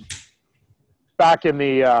course. Back in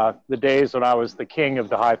the days when I was the king of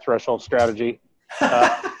the high threshold strategy,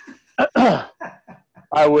 I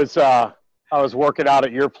was working out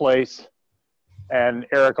at your place, and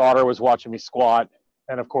Eric Otter was watching me squat,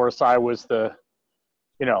 and of course I was the,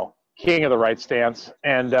 king of the right stance,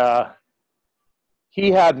 and he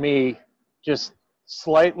had me just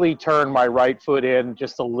slightly turn my right foot in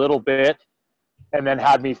just a little bit, and then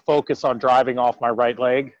had me focus on driving off my right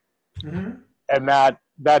leg, and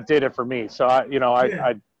that did it for me. So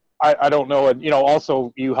I don't know, and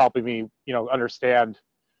also you helping me understand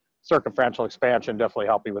circumferential expansion definitely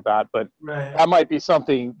helped me with that, but that might be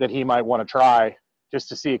something that he might want to try just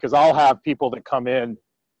to see, because I'll have people that come in,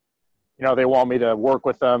 they want me to work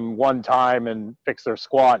with them one time and fix their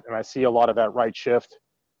squat, and I see a lot of that right shift,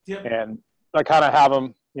 and I kind of have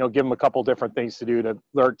them, give them a couple different things to do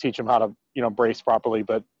to teach them how to, brace properly,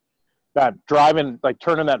 but that driving, like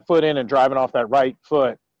turning that foot in and driving off that right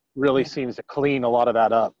foot really seems to clean a lot of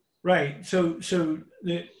that up. Right. So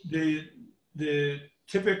the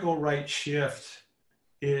typical right shift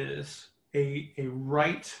is a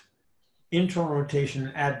right internal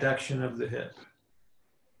rotation adduction of the hip.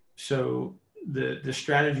 So the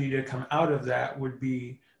strategy to come out of that would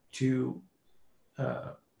be to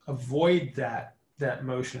avoid that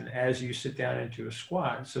motion as you sit down into a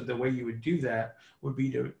squat. So the way you would do that would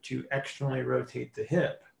be to externally rotate the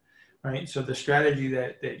hip, right? So the strategy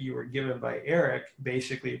that you were given by Eric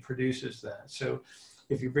basically produces that. So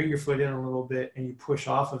if you bring your foot in a little bit and you push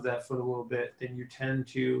off of that foot a little bit, then you tend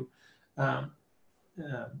to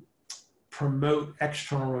promote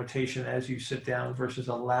external rotation as you sit down versus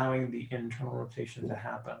allowing the internal rotation to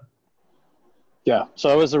happen. Yeah, so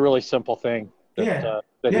it was a really simple thing that he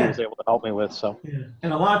Yeah. was able to help me with. So Yeah,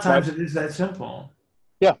 and a lot of times it is that simple.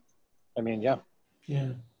 Yeah, I mean, yeah.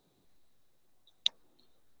 Yeah.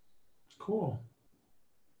 Cool.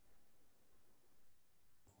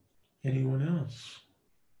 Anyone else?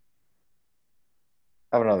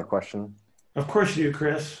 I have another question. Of course you do,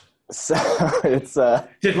 Chris. So it's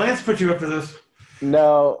Did Lance put you up for this?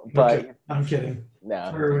 no, but Okay. I'm kidding.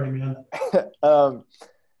 no. Fire away, man.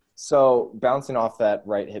 So bouncing off that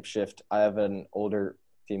right hip shift, I have an older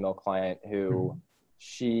female client who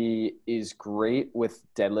she is great with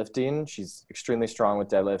deadlifting. She's extremely strong with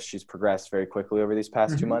deadlifts. She's progressed very quickly over these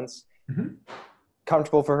past 2 months.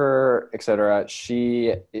 Comfortable for her, etc.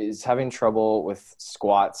 She is having trouble with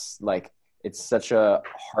squats. Like, it's such a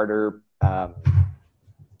harder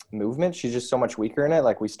movement. She's just so much weaker in it.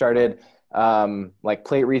 Like, we started like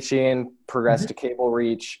plate reaching, progressed to cable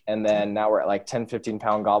reach, and then now we're at like 10, 15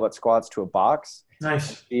 pound goblet squats to a box.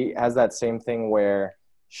 Nice. She has that same thing where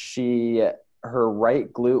her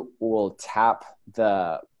right glute will tap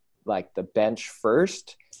the bench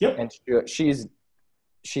first. Yep. And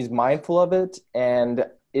she's mindful of it, and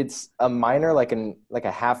it's a minor, like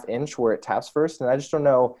a half inch where it taps first. And I just don't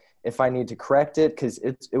know if I need to correct it, because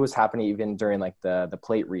it was happening even during like the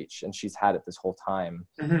plate reach, and she's had it this whole time.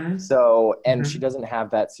 So, and she doesn't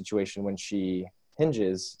have that situation when she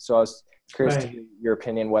hinges. So I was curious to hear your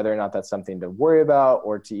opinion, whether or not that's something to worry about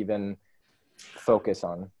or to even focus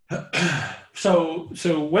on. So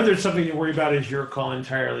whether it's something to worry about is your call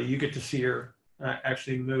entirely. You get to see her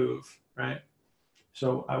actually move, right?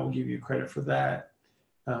 So I will give you credit for that.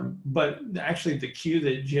 But actually the cue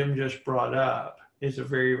that Jim just brought up is a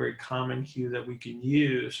very, very common cue that we can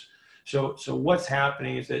use. So what's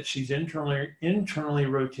happening is that she's internally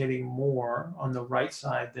rotating more on the right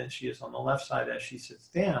side than she is on the left side as she sits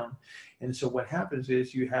down. And so what happens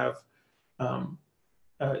is you have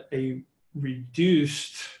a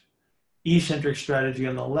reduced eccentric strategy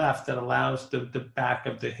on the left that allows the back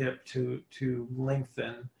of the hip to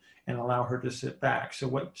lengthen and allow her to sit back.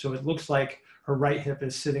 So it looks like her right hip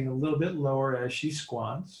is sitting a little bit lower as she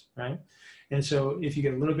squats, right? And so if you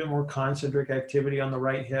get a little bit more concentric activity on the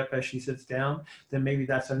right hip as she sits down, then maybe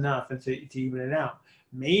that's enough to even it out.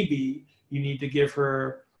 Maybe you need to give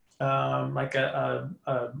her like a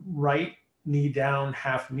right knee down,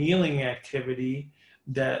 half kneeling activity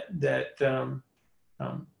that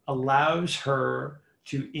allows her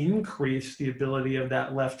to increase the ability of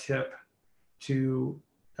that left hip to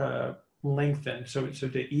lengthen. So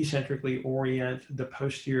to eccentrically orient the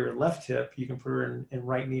posterior left hip, you can put her in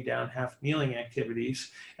right knee down, half kneeling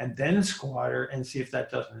activities, and then squat her and see if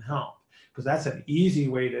that doesn't help. Because that's an easy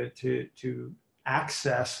way to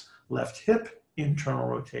access left hip internal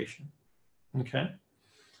rotation. Okay.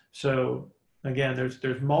 So again,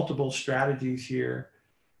 there's multiple strategies here.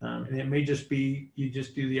 And it may just be you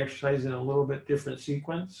just do the exercise in a little bit different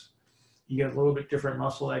sequence. You get a little bit different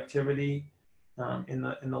muscle activity in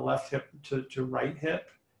the left hip to right hip,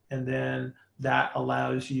 and then that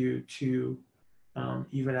allows you to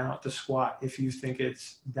even out the squat if you think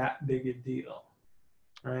it's that big a deal,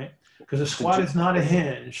 right? Because a squat is not a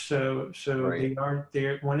hinge, so right.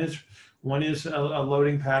 One is a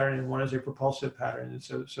loading pattern and one is a propulsive pattern, and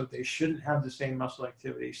so they shouldn't have the same muscle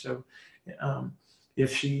activity. So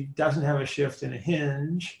if she doesn't have a shift in a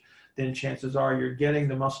hinge, then chances are you're getting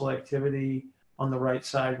the muscle activity on the right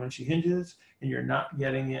side when she hinges, and you're not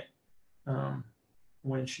getting it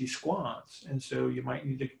when she squats. And so you might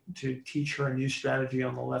need to teach her a new strategy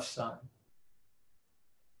on the left side.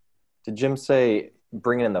 Did Jim say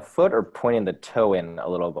bringing in the foot or pointing the toe in a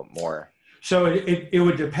little bit more? So it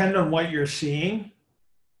would depend on what you're seeing.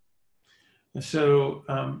 So,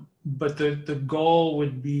 but the goal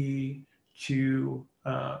would be to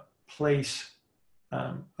place,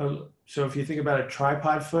 so if you think about a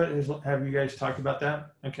tripod foot, have you guys talked about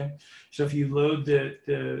that? Okay. So if you load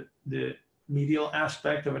the medial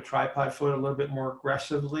aspect of a tripod foot a little bit more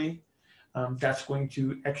aggressively, that's going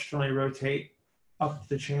to externally rotate up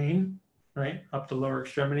the chain, right? Up the lower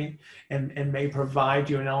extremity, and may provide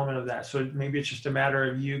you an element of that. So maybe it's just a matter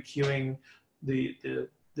of you cueing the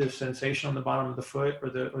the sensation on the bottom of the foot or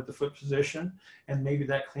the foot position, and maybe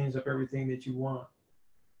that cleans up everything that you want,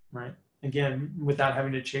 right? Again, without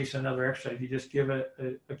having to chase another exercise, you just give it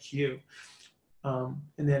a cue. And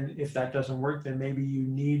then if that doesn't work, then maybe you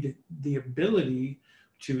need the ability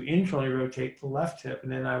to internally rotate the left hip.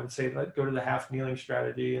 And then I would say, go to the half kneeling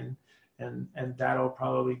strategy, and that'll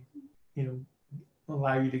probably,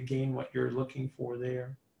 allow you to gain what you're looking for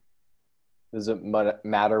there. Does it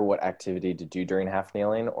matter what activity to do during half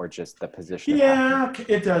kneeling, or just the position? Yeah,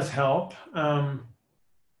 it does help.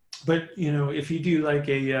 But if you do like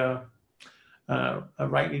a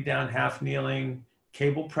right knee down half kneeling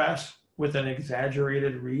cable press with an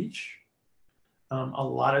exaggerated reach, a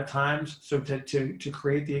lot of times, so to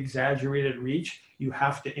create the exaggerated reach, you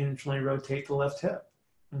have to internally rotate the left hip.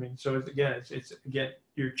 I mean, so it's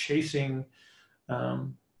you're chasing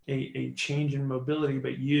a change in mobility,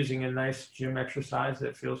 but using a nice gym exercise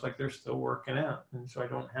that feels like they're still working out. And so I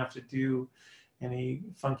don't have to do any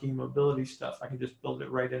funky mobility stuff. I can just build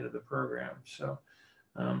it right into the program. So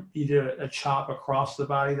you do a chop across the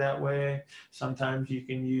body that way. Sometimes you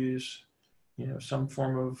can use, some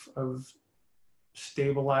form of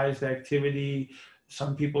stabilized activity.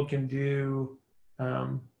 Some people can do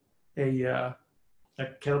a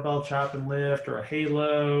kettlebell chop and lift, or a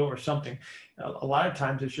halo, or something. A lot of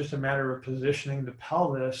times it's just a matter of positioning the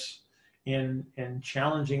pelvis and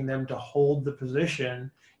challenging them to hold the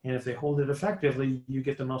position. And if they hold it effectively, you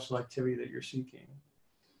get the muscle activity that you're seeking,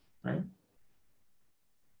 right?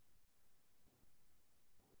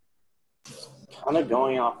 Kind of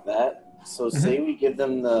going off that. So say we give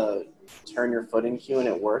them the turn your foot in cue and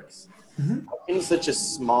it works. How can such a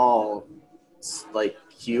small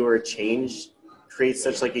cue or change create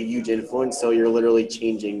such a huge influence? So you're literally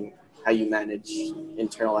changing how you manage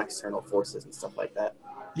internal, external forces and stuff like that.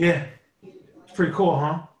 Yeah, it's pretty cool,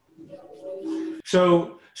 huh?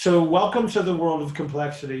 So welcome to the world of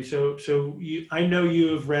complexity. So I know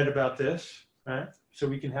you have read about this, right? So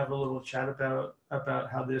we can have a little chat about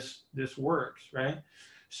how this works, right?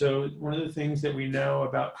 So one of the things that we know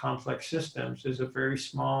about complex systems is a very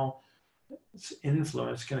small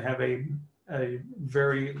influence can have a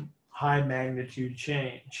very high magnitude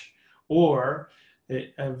change, or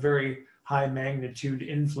a very high magnitude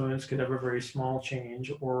influence could have a very small change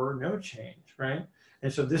or no change, right?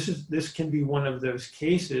 And so this can be one of those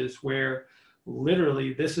cases where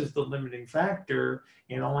literally this is the limiting factor,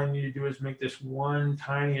 and all I need to do is make this one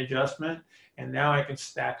tiny adjustment, and now I can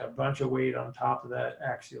stack a bunch of weight on top of that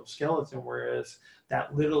axial skeleton, whereas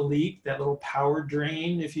that little leak, that little power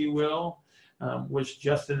drain, if you will, was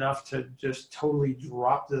just enough to just totally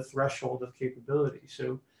drop the threshold of capability.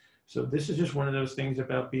 So this is just one of those things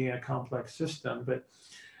about being a complex system, but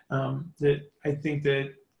that I think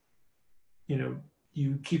that,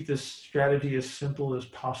 you keep this strategy as simple as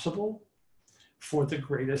possible for the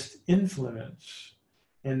greatest influence,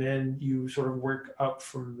 and then you sort of work up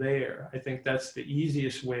from there. I think that's the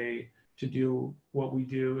easiest way to do what we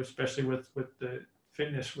do, especially with the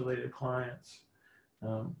fitness related clients.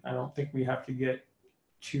 I don't think we have to get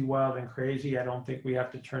too wild and crazy. I don't think we have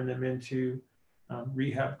to turn them into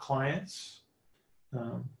rehab clients.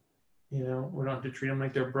 We don't have to treat them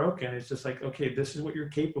like they're broken. It's just like, okay, this is what you're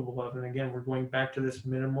capable of. And again, we're going back to this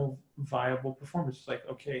minimal viable performance. It's like,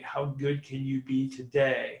 okay, how good can you be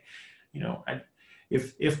today?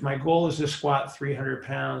 If my goal is to squat 300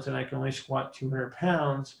 pounds and I can only squat 200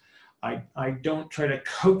 pounds, I don't try to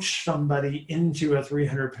coach somebody into a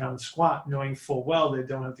 300-pound squat knowing full well they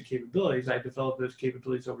don't have the capabilities. I develop those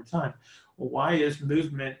capabilities over time. Well, why is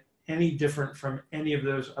movement any different from any of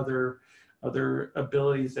those other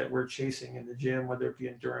abilities that we're chasing in the gym, whether it be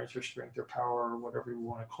endurance or strength or power or whatever we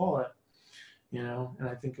want to call it, and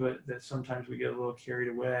I think that sometimes we get a little carried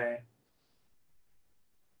away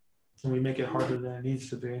and we make it harder than it needs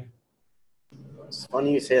to be. It's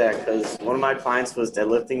funny you say that, because one of my clients was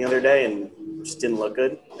deadlifting the other day and just didn't look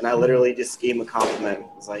good. And I literally just gave him a compliment. It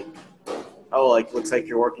was like, oh, looks like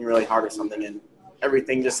you're working really hard or something. And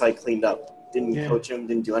everything just cleaned up. Didn't coach him,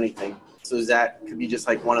 didn't do anything. So that could be just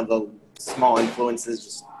one of the small influences,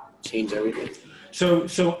 just change everything.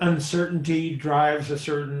 So uncertainty drives a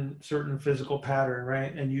certain physical pattern,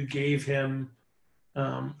 right? And you gave him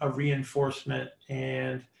a reinforcement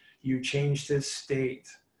and you changed his state.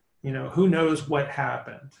 Who knows what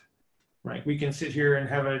happened, right? We can sit here and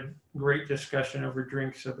have a great discussion over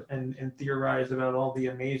drinks and theorize about all the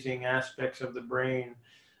amazing aspects of the brain,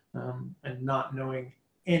 and not knowing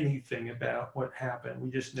anything about what happened.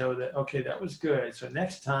 We just know that, okay, that was good. So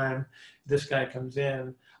next time this guy comes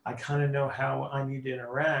in, I kind of know how I need to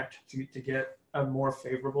interact to get a more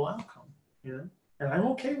favorable outcome, and I'm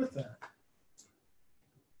okay with that.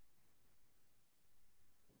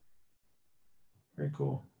 Very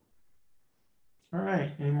cool. All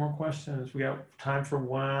right. Any more questions? We got time for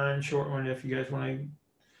one short one if you guys want to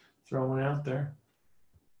throw one out there.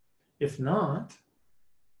 If not,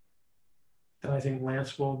 then I think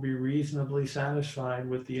Lance will be reasonably satisfied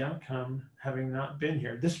with the outcome, having not been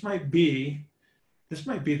here. This might be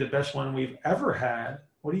the best one we've ever had.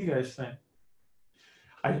 What do you guys think?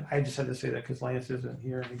 I just had to say that because Lance isn't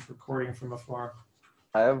here and he's recording from afar.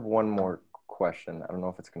 I have one more question. I don't know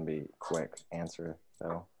if it's going to be a quick answer,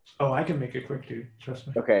 though. Oh, I can make it quick, dude. Trust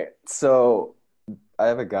me. Okay, so I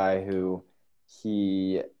have a guy who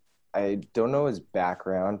I don't know his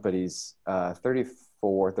background, but he's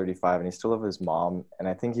 34, 35, and he still lives with his mom. And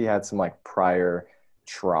I think he had some like prior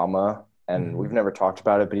trauma, and we've never talked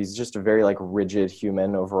about it, but he's just a very like rigid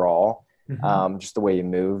human overall. Just the way he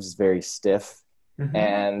moves, very stiff.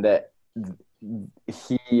 And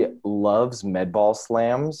he loves med ball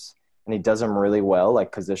slams, and he does them really well,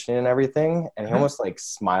 like positioning and everything. And he almost like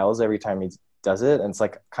smiles every time he does it. And it's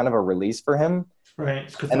like kind of a release for him. Right.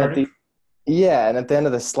 It's cathartic. And at the end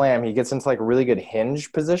of the slam, he gets into like a really good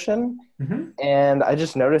hinge position. And I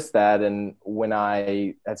just noticed that. And when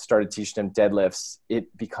I had started teaching him deadlifts,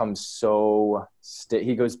 it becomes so stiff.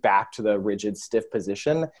 He goes back to the rigid, stiff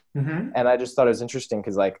position. And I just thought it was interesting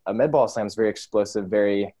because like a med ball slam is very explosive,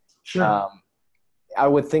 very, I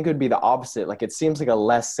would think it would be the opposite. Like it seems like a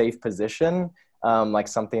less safe position, like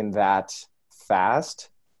something that fast.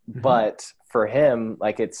 But for him,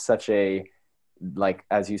 like it's such a, like,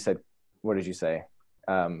 as you said, what did you say?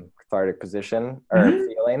 Cathartic position or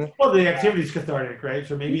feeling. Well, the activity is cathartic, right?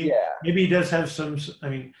 So maybe he does have some, I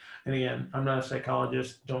mean, and again, I'm not a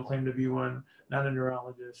psychologist, don't claim to be one, not a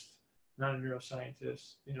neurologist, not a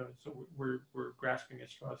neuroscientist, you know, so we're grasping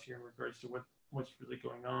at straws here in regards to what's really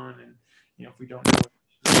going on. And, you know, if we don't know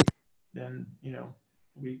what, then, you know,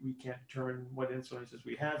 we can't determine what influences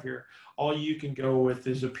we have here. All you can go with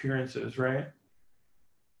is appearances, right?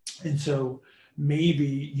 And so maybe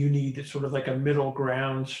you need sort of like a middle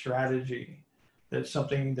ground strategy. That's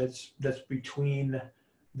something that's between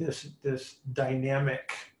this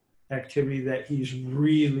dynamic activity that he's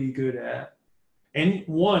really good at. And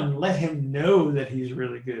one, let him know that he's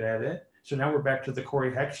really good at it. So now we're back to the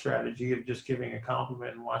Corey Heck strategy of just giving a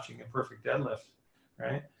compliment and watching a perfect deadlift,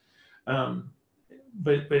 right?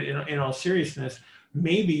 But in all seriousness,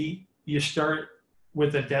 maybe you start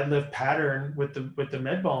with a deadlift pattern with the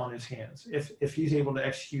med ball in his hands, if he's able to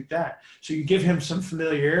execute that. So you give him some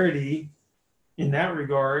familiarity in that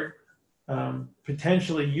regard.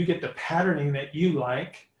 Potentially you get the patterning that you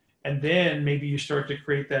like, and then maybe you start to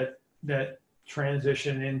create that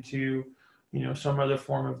transition into, you know, some other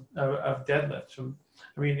form of deadlift. So,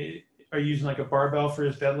 I mean, are you using like a barbell for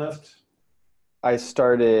his deadlift? I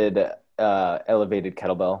started elevated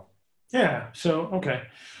kettlebell. Yeah. So, okay.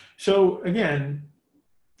 So again,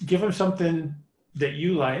 give him something that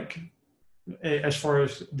you like as far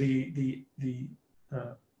as the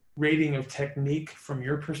rating of technique from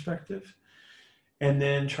your perspective, and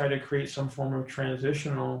then try to create some form of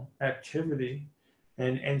transitional activity.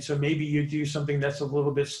 And so maybe you do something that's a little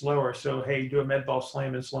bit slower. So, hey, do a med ball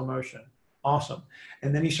slam in slow motion. Awesome.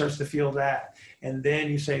 And then he starts to feel that. And then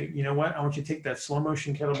you say, you know what? I want you to take that slow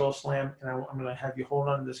motion kettlebell slam, and I'm going to have you hold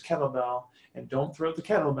on to this kettlebell, and don't throw the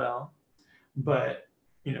kettlebell, but,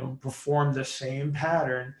 you know, perform the same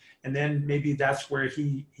pattern. And then maybe that's where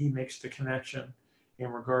he makes the connection in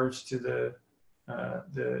regards to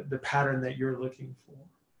the pattern that you're looking for.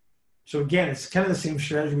 So again, it's kind of the same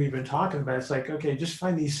strategy we've been talking about. It's like, okay, just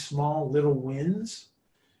find these small little wins,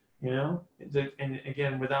 you know, and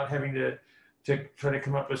again, without having to try to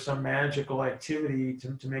come up with some magical activity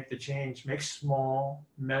to make the change. Make small,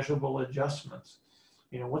 measurable adjustments.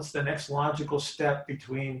 You know, what's the next logical step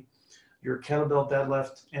between your kettlebell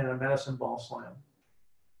deadlift and a medicine ball slam?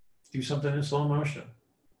 Do something in slow motion,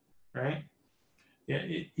 right? Yeah,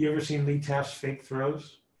 you ever seen Lee Taft's fake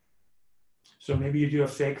throws? So maybe you do a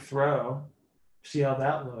fake throw, see how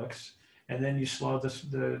that looks, and then you slow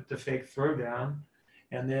the fake throw down,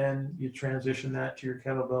 and then you transition that to your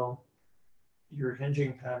kettlebell, your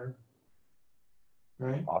hinging pattern,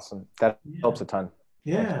 right? Awesome. That helps a ton.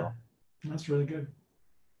 Yeah, that's really good.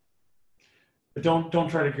 But don't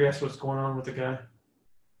try to guess what's going on with the guy.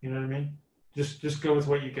 You know what I mean? Just go with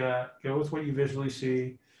what you got. Go with what you visually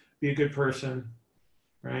see. Be a good person,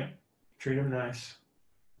 right? Treat him nice.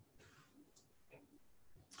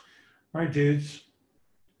 All right, dudes.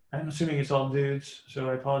 I'm assuming it's all dudes, so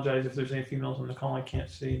I apologize if there's any females on the call I can't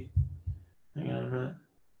see. Hang on a minute.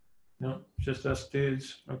 Nope, just us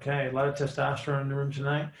dudes. Okay, a lot of testosterone in the room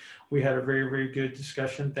tonight. We had a very, very good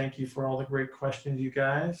discussion. Thank you for all the great questions, you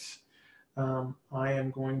guys. I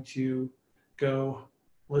am going to go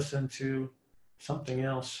listen to something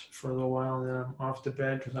else for a little while, and then I'm off to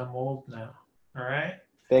bed because I'm old now. All right?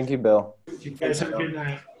 Thank you, Bill. You guys have a good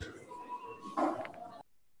night.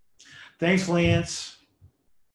 Thanks, Lance.